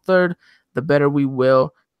final third, the better we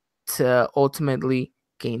will to ultimately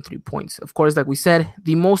gain 3 points. Of course, like we said,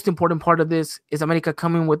 the most important part of this is America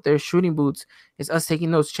coming with their shooting boots, is us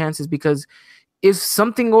taking those chances because if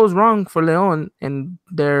something goes wrong for Leon and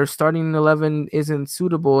their starting 11 isn't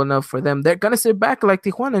suitable enough for them, they're gonna sit back like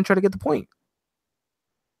Tijuana and try to get the point.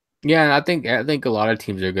 Yeah, and I think a lot of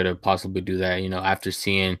teams are gonna possibly do that. After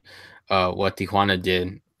seeing what Tijuana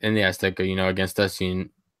did in the Azteca, against us.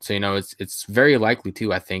 So it's very likely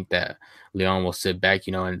too. I think that Leon will sit back.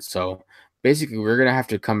 And so basically we're gonna have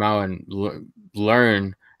to come out and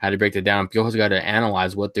learn how to break it down. Piojo's got to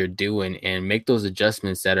analyze what they're doing and make those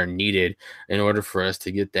adjustments that are needed in order for us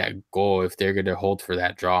to get that goal if they're gonna hold for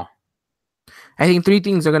that draw. I think three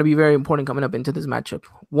things are gonna be very important coming up into this matchup.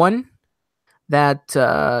 One, that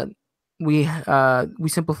we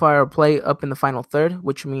simplify our play up in the final third,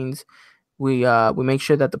 which means we make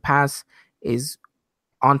sure that the pass is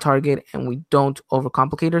on target and we don't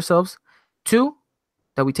overcomplicate ourselves. Two,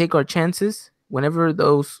 that we take our chances whenever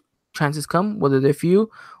those chances come, whether they're few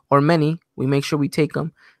or many, we make sure we take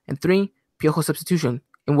them. And three, Piojo substitution.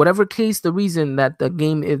 In whatever case, the reason that the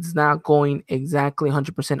game is not going exactly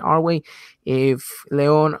 100% our way, if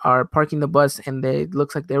Leon are parking the bus and it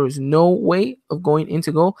looks like there is no way of going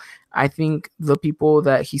into goal, I think the people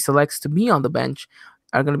that he selects to be on the bench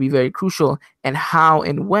are going to be very crucial. And how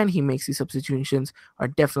and when he makes these substitutions are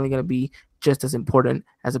definitely going to be just as important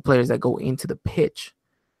as the players that go into the pitch.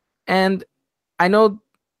 And I know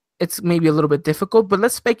it's maybe a little bit difficult, but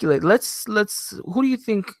let's speculate. Let's who do you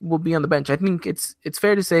think will be on the bench? I think it's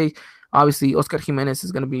fair to say obviously Oscar Jimenez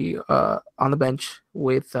is going to be on the bench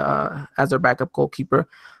with as our backup goalkeeper.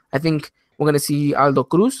 I think we're going to see Aldo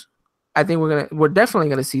Cruz. I think we're definitely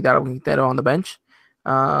going to see Darwin Quintero on the bench.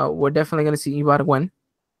 We're definitely going to see Ibargüen.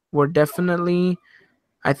 We're definitely,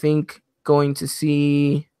 I think, going to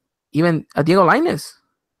see even Diego Lainez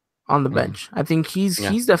on the Mm, bench. I think he's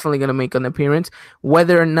yeah. he's definitely going to make an appearance.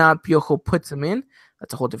 Whether or not Piojo puts him in,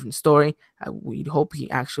 that's a whole different story. We hope he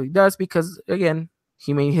actually does because again,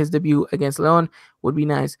 he made his debut against Leon. Would be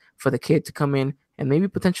nice for the kid to come in and maybe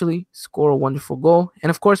potentially score a wonderful goal. And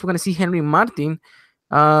of course, we're going to see Henry Martin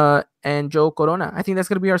and Joe Corona. I think that's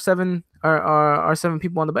going to be our seven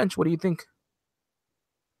people on the bench. What do you think?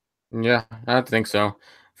 Yeah, I think so.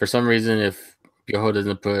 For some reason, if Piojo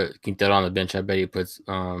doesn't put Quintero on the bench, I bet he puts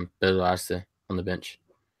Pedro Arce on the bench.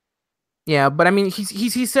 Yeah, but I mean,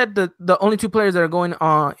 he said that the only two players that are going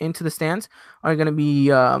into the stands are gonna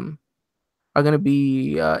be Emma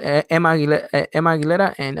Aguilera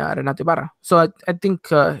and Renato Ibarra. So I think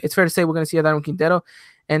it's fair to say we're gonna see a Darwin Quintero,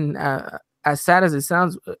 and as sad as it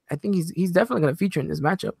sounds, I think he's definitely gonna feature in this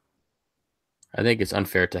matchup. I think it's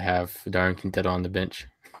unfair to have Darren Quintero on the bench.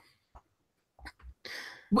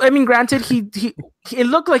 I mean, granted, it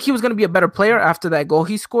looked like he was going to be a better player after that goal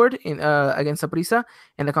he scored in against Saprissa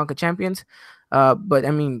and the Conca champions. But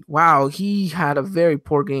I mean, wow, he had a very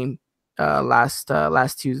poor game last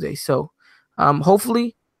Tuesday. So,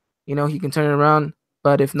 hopefully, he can turn it around.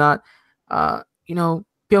 But if not,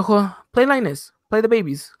 Piojo, play Linus, play the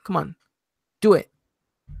babies. Come on, do it.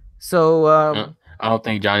 So, I don't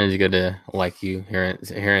think Johnny's gonna like you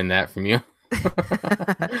hearing that from you.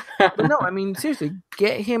 but no, I mean seriously,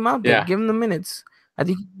 get him out there, Yeah, give him the minutes. I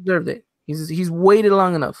think he deserved it. He's waited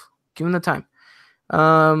long enough. Give him the time.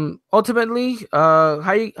 Ultimately,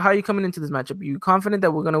 how you coming into this matchup? You confident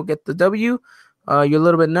that we're gonna get the W? You a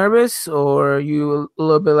little bit nervous, or you a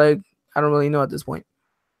little bit like I don't really know at this point.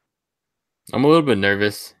 I'm a little bit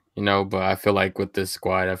nervous, but I feel like with this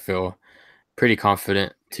squad, I feel pretty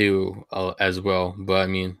confident too as well. But I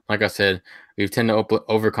mean, like I said, we tend to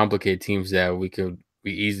overcomplicate teams that we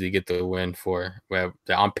easily get the win for. Well,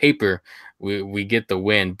 on paper, we get the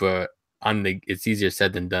win, but it's easier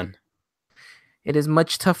said than done. It is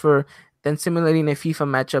much tougher than simulating a FIFA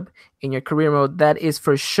matchup in your career mode. That is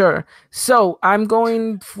for sure. So I'm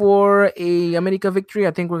going for a America victory.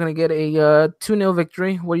 I think we're gonna get a 2-0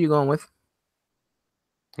 victory. What are you going with?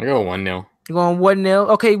 I go 1-0. You're going 1-0.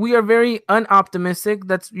 Okay, we are very unoptimistic.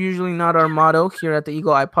 That's usually not our motto here at the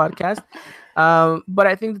Eagle Eye Podcast. But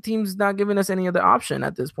I think the team's not giving us any other option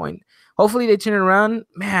at this point. Hopefully they turn it around.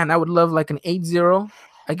 Man, I would love like an 8-0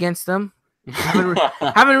 against them.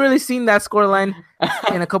 Haven't really seen that scoreline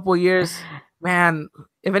in a couple of years. Man,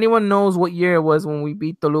 if anyone knows what year it was when we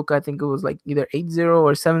beat Toluca, I think it was like either 8-0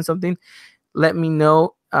 or 7 something. Let me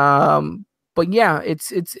know. But yeah,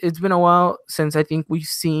 it's been a while since I think we've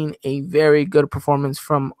seen a very good performance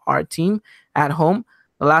from our team at home.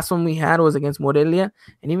 The last one we had was against Morelia,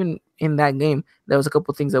 and even in that game, there was a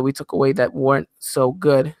couple things that we took away that weren't so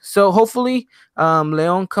good. So hopefully,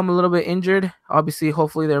 Leon come a little bit injured. Obviously,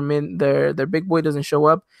 hopefully their big boy doesn't show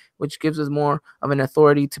up, which gives us more of an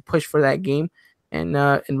authority to push for that game and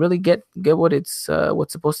really get what it's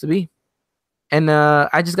what's supposed to be. And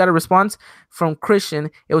I just got a response from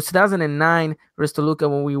Christian. It was 2009 versus Toluca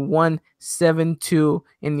when we won 7-2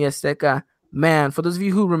 in the Azteca. Man, for those of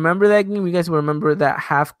you who remember that game, you guys will remember that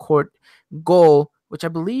half court goal, which I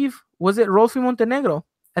believe was it Rolfi Montenegro.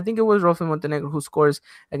 I think it was Rolfi Montenegro who scores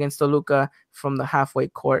against Toluca from the halfway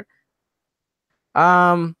court.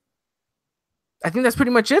 Um, I think that's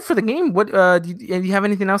pretty much it for the game. What do you have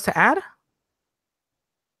anything else to add?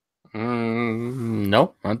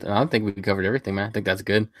 No, I don't think we covered everything, man. I think that's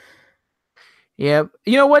good. Yeah,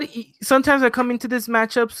 you know what? Sometimes I come into these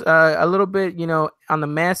matchups a little bit, on the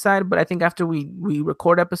mad side, but I think after we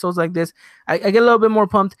record episodes like this, I get a little bit more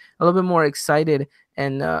pumped, a little bit more excited,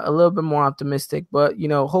 and a little bit more optimistic. But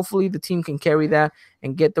hopefully the team can carry that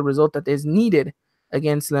and get the result that is needed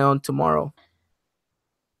against Leon tomorrow.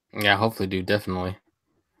 Yeah, hopefully, dude, definitely.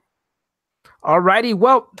 Alrighty,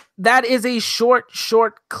 well, that is a short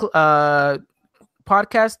podcast.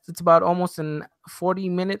 It's about almost an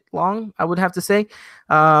 40-minute long, I would have to say.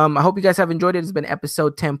 I hope you guys have enjoyed it. It's been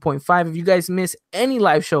episode 10.5. If you guys miss any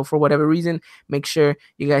live show for whatever reason, make sure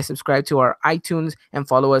you guys subscribe to our iTunes and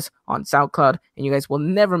follow us on SoundCloud, and you guys will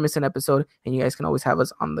never miss an episode, and you guys can always have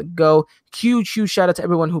us on the go. Huge shout out to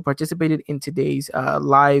everyone who participated in today's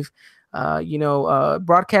live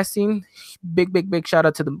broadcasting. Big shout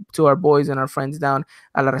out to our boys and our friends down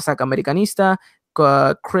at La Resaca Americanista,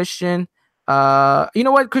 Christian. You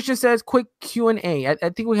know what? Christian says quick Q&A. I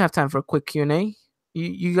think we have time for a quick Q&A.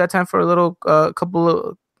 You got time for a little couple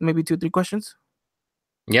of maybe 2-3 questions?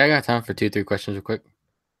 Yeah, I got time for 2-3 questions real quick.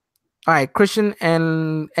 All right, Christian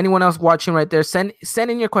and anyone else watching right there, send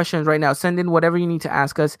in your questions right now. Send in whatever you need to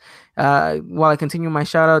ask us. While I continue my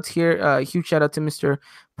shout outs here, huge shout out to Mr.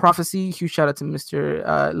 Prophecy, huge shout out to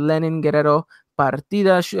Mr. Lenin Guerrero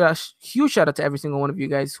Partida, huge shout out to every single one of you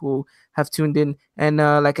guys who have tuned in. And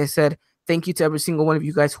like I said, thank you to every single one of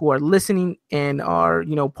you guys who are listening and are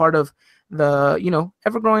part of the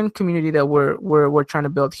ever-growing community that we're trying to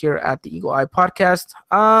build here at the Eagle Eye Podcast.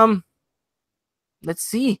 Let's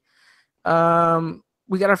see.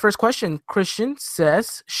 We got our first question. Christian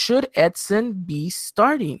says, should Edson be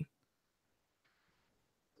starting?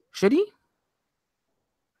 Should he?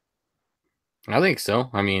 I think so.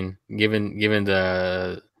 I mean, given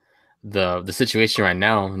the situation right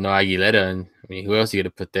now, no Aguilera, and I mean, who else are you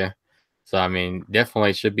gonna put there? So I mean,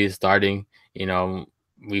 definitely should be starting.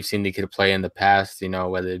 We've seen the kid play in the past.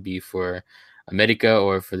 Whether it be for America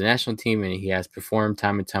or for the national team, and he has performed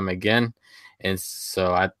time and time again. And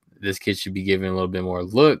so this kid should be given a little bit more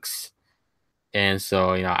looks. And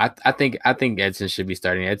so I think Edson should be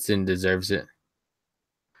starting. Edson deserves it.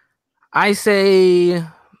 I say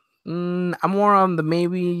I'm more on the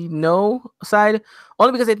maybe no side,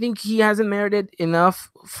 only because I think he hasn't merited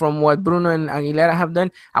enough from what Bruno and Aguilera have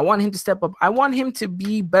done. I want him to step up. I want him to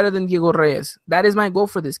be better than Diego Reyes. That is my goal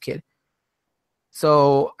for this kid.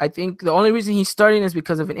 So I think the only reason he's starting is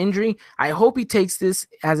because of an injury. I hope he takes this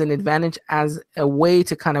as an advantage, as a way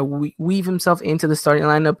to kind of weave himself into the starting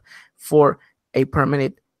lineup for a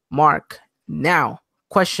permanent mark. Now,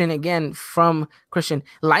 question again from Christian: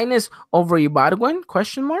 Linus over Ibargüen?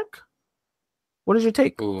 Question mark. What is your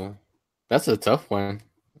take? Ooh, that's a tough one.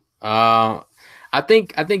 Uh, I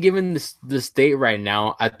think given the state right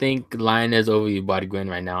now, I think Lioness over Ibargüen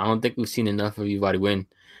right now. I don't think we've seen enough of Ibargüen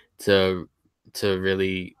to to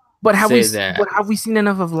really But say that. have we seen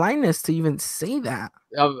enough of Linus to even say that?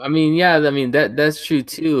 I mean, yeah, I mean that's true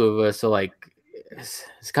too. So like,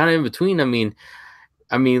 it's kind of in between. I mean,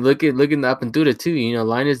 looking up and through it too. You know,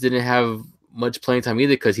 Linus didn't have much playing time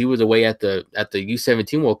either because he was away at the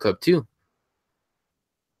U17 World Cup too.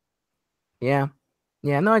 Yeah.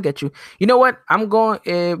 Yeah, no, I get you. You know what? I'm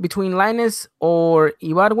going between Linus or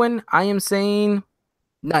Ibarwen. I am saying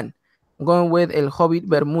none. I'm going with El Hobbit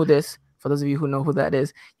Bermudez. For those of you who know who that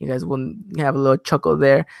is, you guys will have a little chuckle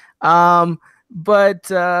there. But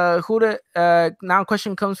who the now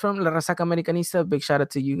question comes from La Rasaca Americanista. Big shout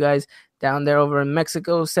out to you guys down there over in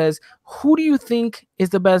Mexico. Says, who do you think is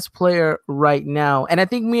the best player right now? And I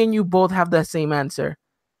think me and you both have the same answer.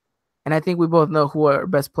 And I think we both know who our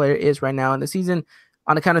best player is right now in the season.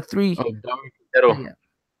 On the count of three. Oh, Darwin Quintero. Yeah.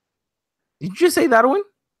 Did you just say that one?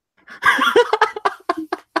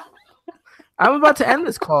 I'm about to end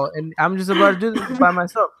this call, and I'm just about to do this by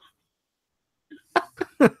myself.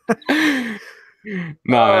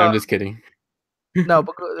 No, I'm just kidding. No,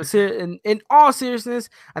 but in all seriousness,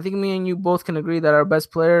 I think me and you both can agree that our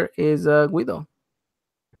best player is Guido.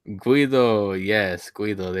 Guido, yes,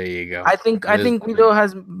 Guido. There you go. I think Guido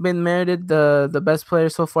has been merited the best player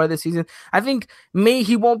so far this season. I think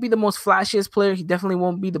he won't be the most flashiest player. He definitely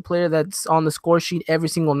won't be the player that's on the score sheet every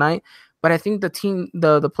single night. But I think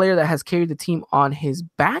the player that has carried the team on his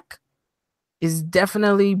back is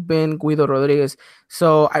definitely been Guido Rodriguez.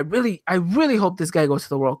 So I really hope this guy goes to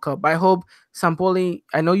the World Cup. I hope Sampoli.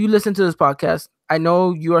 I know you listen to this podcast. I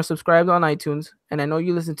know you are subscribed on iTunes, and I know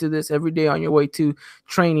you listen to this every day on your way to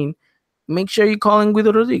training. Make sure you call in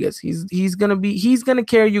Guido Rodriguez. He's gonna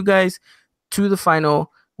carry you guys to the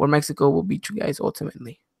final where Mexico will beat you guys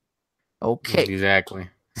ultimately. Okay. Exactly.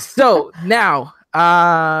 So now,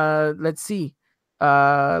 let's see.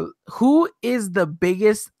 Who is the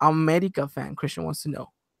biggest America fan? Christian wants to know.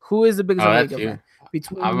 Who is the biggest Oh, that's America you. fan I'm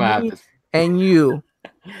between gonna have me to. and you?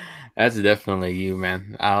 That's definitely you,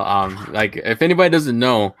 man. Like if anybody doesn't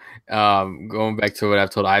know, going back to what I've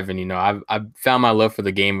told Ivan, I've found my love for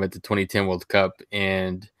the game at the 2010 World Cup,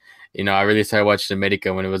 and I really started watching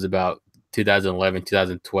America when it was about 2011,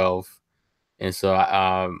 2012, and so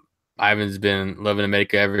Ivan's been loving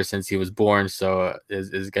America ever since he was born. So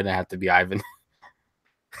it's gonna have to be Ivan.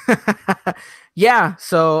 Yeah.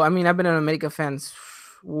 So I mean, I've been an America fan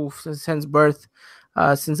since birth,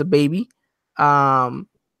 since a baby. Um,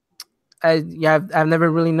 I've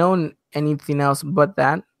never really known anything else but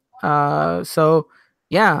that. So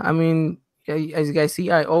yeah, I mean, as you guys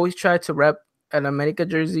see, I always try to rep an America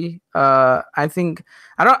jersey. I think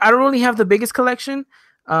I don't really have the biggest collection,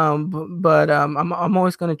 but I'm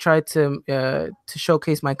always gonna try to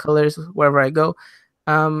showcase my colors wherever I go.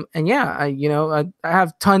 And yeah, I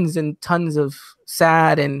have tons and tons of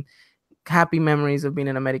sad and happy memories of being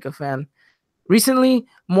an America fan. Recently,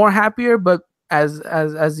 more happier, but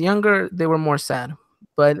as younger, they were more sad.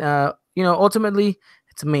 But ultimately,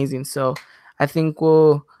 it's amazing. So I think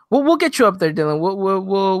we'll get you up there, Dylan.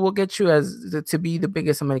 We'll get you to be the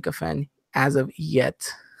biggest America fan as of yet.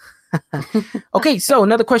 Okay, so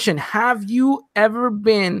another question: have you ever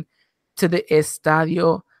been to the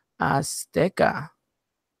Estadio Azteca?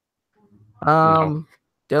 No,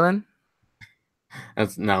 Dylan,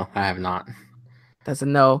 that's no, I have not. that's a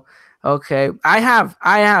no. Okay, I have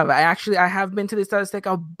been to the Estadio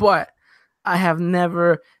Azteca, but I have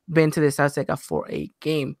never been to the Azteca for a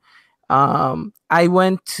game. I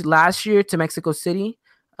went last year to Mexico City.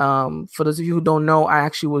 For those of you who don't know, I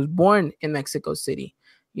actually was born in Mexico City.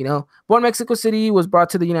 Born in Mexico City, was brought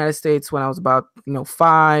to the United States when I was about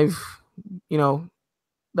 5. You know,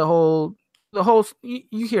 the whole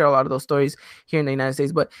you hear a lot of those stories here in the United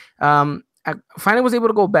States, but I finally was able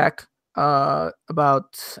to go back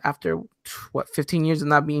about after 15 years of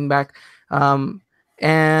not being back.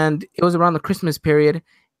 And it was around the Christmas period.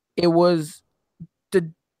 It was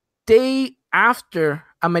the day after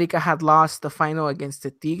America had lost the final against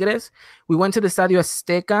the Tigres. We went to the Estadio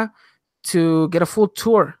Azteca to get a full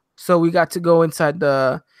tour. So we got to go inside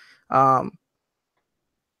the um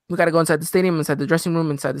we got to go inside the stadium, inside the dressing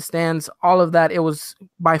room, inside the stands, all of that. It was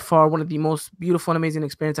by far one of the most beautiful and amazing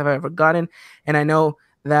experience I've ever gotten. And I know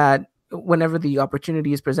that whenever the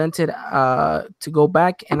opportunity is presented to go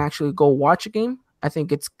back and actually go watch a game, I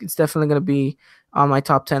think it's definitely going to be on my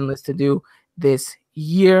top 10 list to do this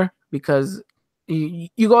year because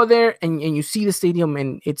you go there and you see the stadium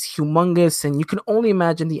and it's humongous and you can only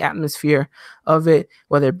imagine the atmosphere of it,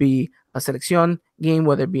 whether it be a selección game,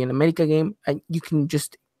 whether it be an America game, and you can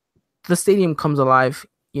just the stadium comes alive,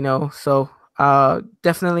 you know. So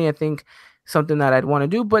definitely I think something that I'd want to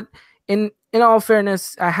do. But in all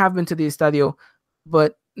fairness, I have been to the estadio,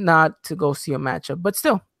 but not to go see a matchup. But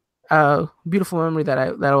still, beautiful memory that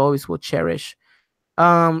I always will cherish.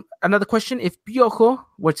 Another question: if Piojo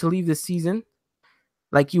were to leave this season,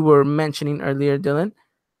 like you were mentioning earlier, Dylan,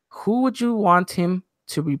 who would you want him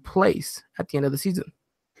to replace at the end of the season?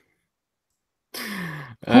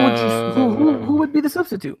 Who would you who Uh, would be the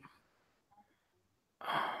substitute?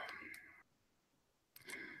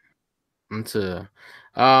 let's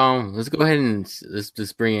let's go ahead and let's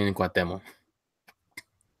just bring in Guatemala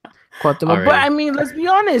Cuauhtemoc. But I already. mean, let's be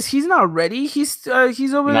honest. He's not ready. He's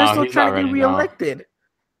over there No, still he's trying not to get ready. No, reelected.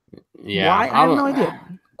 yeah, Why? I I have no don't. idea.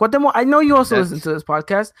 Cuauhtemoc, I know you also listen That's to this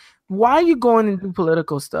podcast. Why are you going and do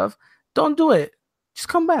political stuff? Don't do it. Just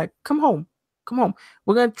come back. Come home. Come home.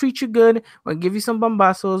 We're gonna treat you good. We're gonna give you some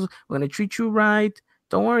bombazos. We're gonna treat you right.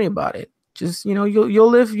 Don't worry about it. Just you'll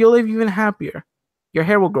live even happier. Your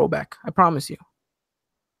hair will grow back. I promise you.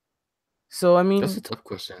 So I that's a mean, tough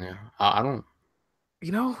question. Yeah, I don't.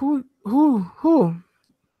 who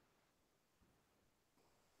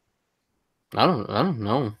I don't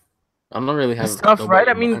know. I don't really it's have tough, right? nobody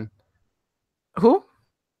I in mean, mind. who?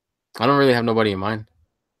 I don't really have nobody in mind.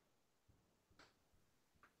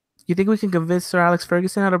 You think we can convince Sir Alex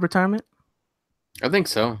Ferguson out of retirement? I think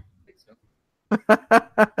so.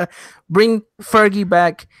 Bring Fergie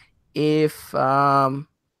back if bring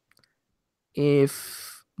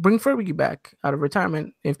Fergie back out of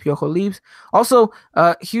retirement if Piojo leaves. Also,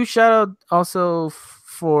 huge shout out also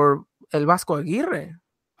for El Vasco Aguirre.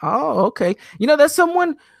 Oh, okay. You know, that's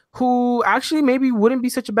someone who actually maybe wouldn't be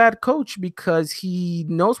such a bad coach because he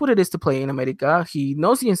knows what it is to play in America. He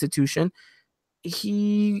knows the institution.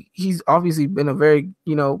 He's obviously been a very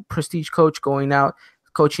prestige coach going out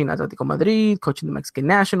coaching Atletico Madrid, coaching the Mexican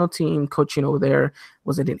national team, coaching over there.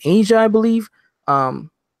 Was it in Asia, I believe?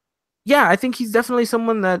 Um, yeah, I think he's definitely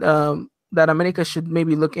someone that America should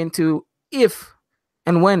maybe look into if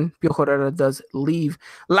and when Pio Herrera does leave.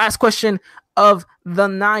 Last question of the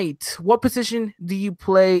night: what position do you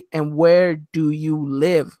play and where do you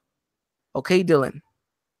live? Okay, Dylan,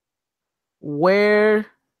 where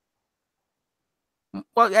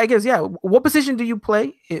well, I guess yeah. What position do you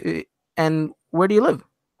play, and where do you live?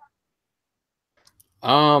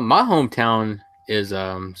 My hometown is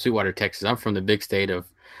Sweetwater, Texas. I'm from the big state of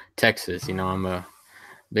Texas. You know, I'm a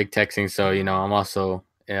big Texan, so you know, I'm also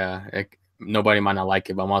yeah. Nobody might not like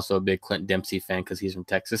it, but I'm also a big Clint Dempsey fan because he's from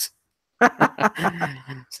Texas.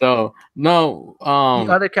 So no,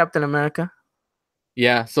 The other Captain America.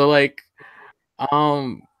 yeah. So like,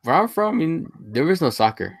 where I'm from, I mean, there was no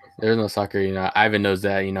soccer. There was no soccer. You know, Ivan knows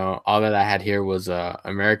that. You know, all that I had here was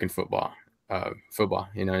American football, football.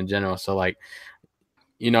 You know, in general. So like,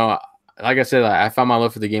 you know, like I said, I found my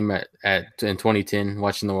love for the game at in 2010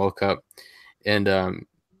 watching the World Cup, and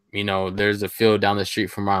you know, there's a field down the street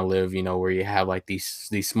from where I live. You know, where you have like these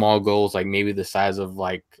small goals, like maybe the size of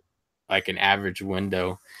like an average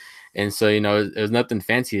window. And so, you know, it was nothing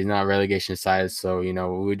fancy. It's not relegation size. So, you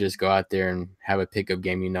know, we would just go out there and have a pickup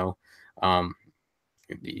game, you know. Um,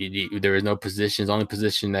 there was no positions. The only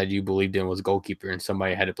position that you believed in was goalkeeper, and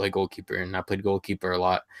somebody had to play goalkeeper. And I played goalkeeper a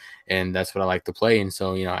lot, and that's what I like to play. And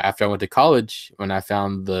so, you know, after I went to college, when I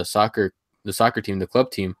found the soccer team, the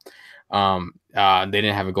club team, they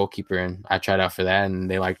didn't have a goalkeeper, and I tried out for that, and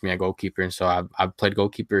they liked me at goalkeeper, and so I've played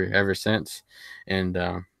goalkeeper ever since. And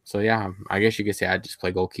so, yeah, I guess you could say I just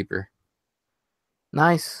play goalkeeper.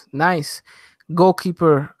 Nice, nice.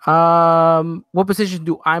 Goalkeeper. What position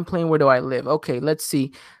do I play and where do I live? Okay, let's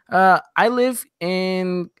see. I live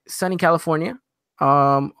in sunny California.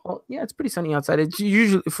 Yeah, it's pretty sunny outside. It's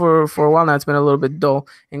usually for a while now. It's been a little bit dull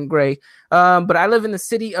and gray. But I live in the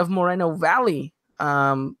city of Moreno Valley.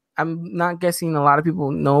 I'm not guessing a lot of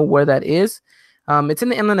people know where that is. It's in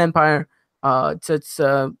the Inland Empire. It's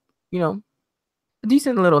you know a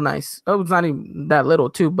decent little nice. Oh, it's not even that little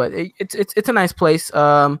too, but it's a nice place.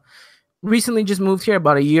 Recently just moved here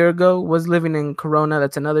about a year ago. Was living in Corona.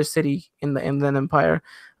 That's another city in the Inland Empire.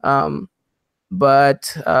 Um,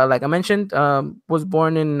 But like I mentioned, was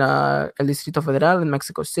born in El Distrito Federal in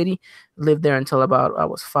Mexico City. Lived there until about I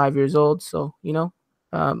was 5 years old. So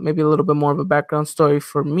maybe a little bit more of a background story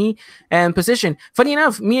for me. And position. Funny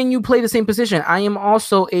enough, me and you play the same position. I am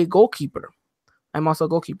also a goalkeeper. I'm also a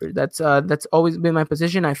goalkeeper. That's always been my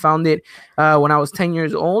position. I found it when I was 10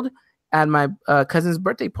 years old at my cousin's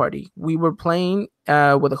birthday party. We were playing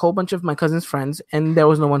with a whole bunch of my cousin's friends, and there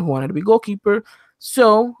was no one who wanted to be goalkeeper.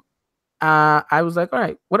 So I was like, all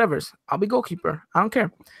right, whatever's. I'll be goalkeeper. I don't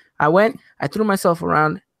care. I went. I threw myself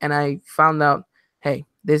around, and I found out, hey,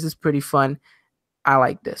 this is pretty fun. I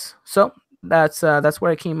like this. So that's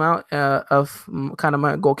where I came out of kind of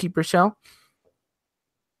my goalkeeper shell,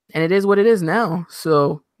 and it is what it is now.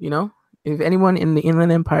 So if anyone in the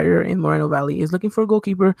Inland Empire in Moreno Valley is looking for a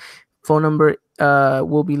goalkeeper, phone number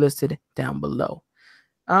will be listed down below.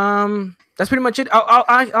 That's pretty much it.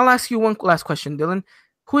 I'll ask you one last question, Dylan.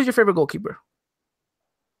 Who is your favorite goalkeeper?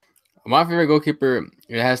 My favorite goalkeeper,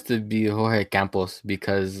 it has to be Jorge Campos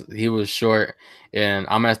because he was short and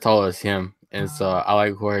I'm as tall as him, and so I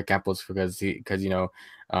like Jorge Campos because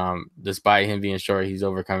despite him being short, he's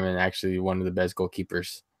overcoming actually one of the best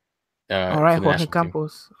goalkeepers All right, for the Jorge national team.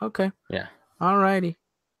 Campos. Okay. Yeah. All righty.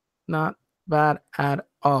 Not bad at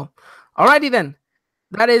all. All righty then.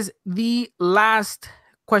 That is the last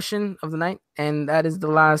question of the night, and that is the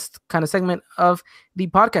last kind of segment of the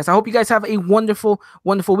podcast. I hope you guys have a wonderful,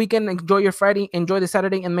 wonderful weekend. Enjoy your Friday, enjoy the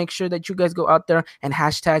Saturday, and make sure that you guys go out there and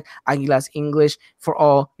hashtag Aguilas English for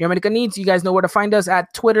all your American needs. You guys know where to find us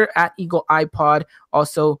at Twitter at Eagle iPod.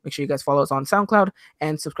 Also, make sure you guys follow us on SoundCloud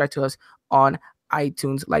and subscribe to us on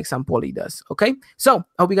iTunes like Sampoli does. Okay, so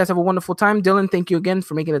I hope you guys have a wonderful time. Dylan, thank you again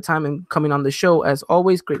for making the time and coming on the show. As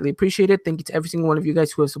always, greatly appreciate it. Thank you to every single one of you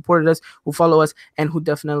guys who have supported us, who follow us, and who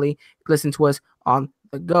definitely listen to us on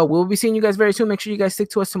the go. We'll be seeing you guys very soon. Make sure you guys stick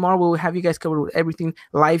to us tomorrow. We'll have you guys covered with everything,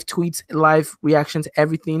 live tweets, live reactions,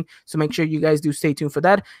 everything. So make sure you guys do stay tuned for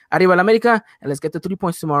that. Arriba la America, and let's get the 3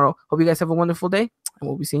 points tomorrow. Hope you guys have a wonderful day, and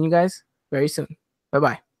we'll be seeing you guys very soon.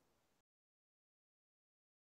 Bye-bye.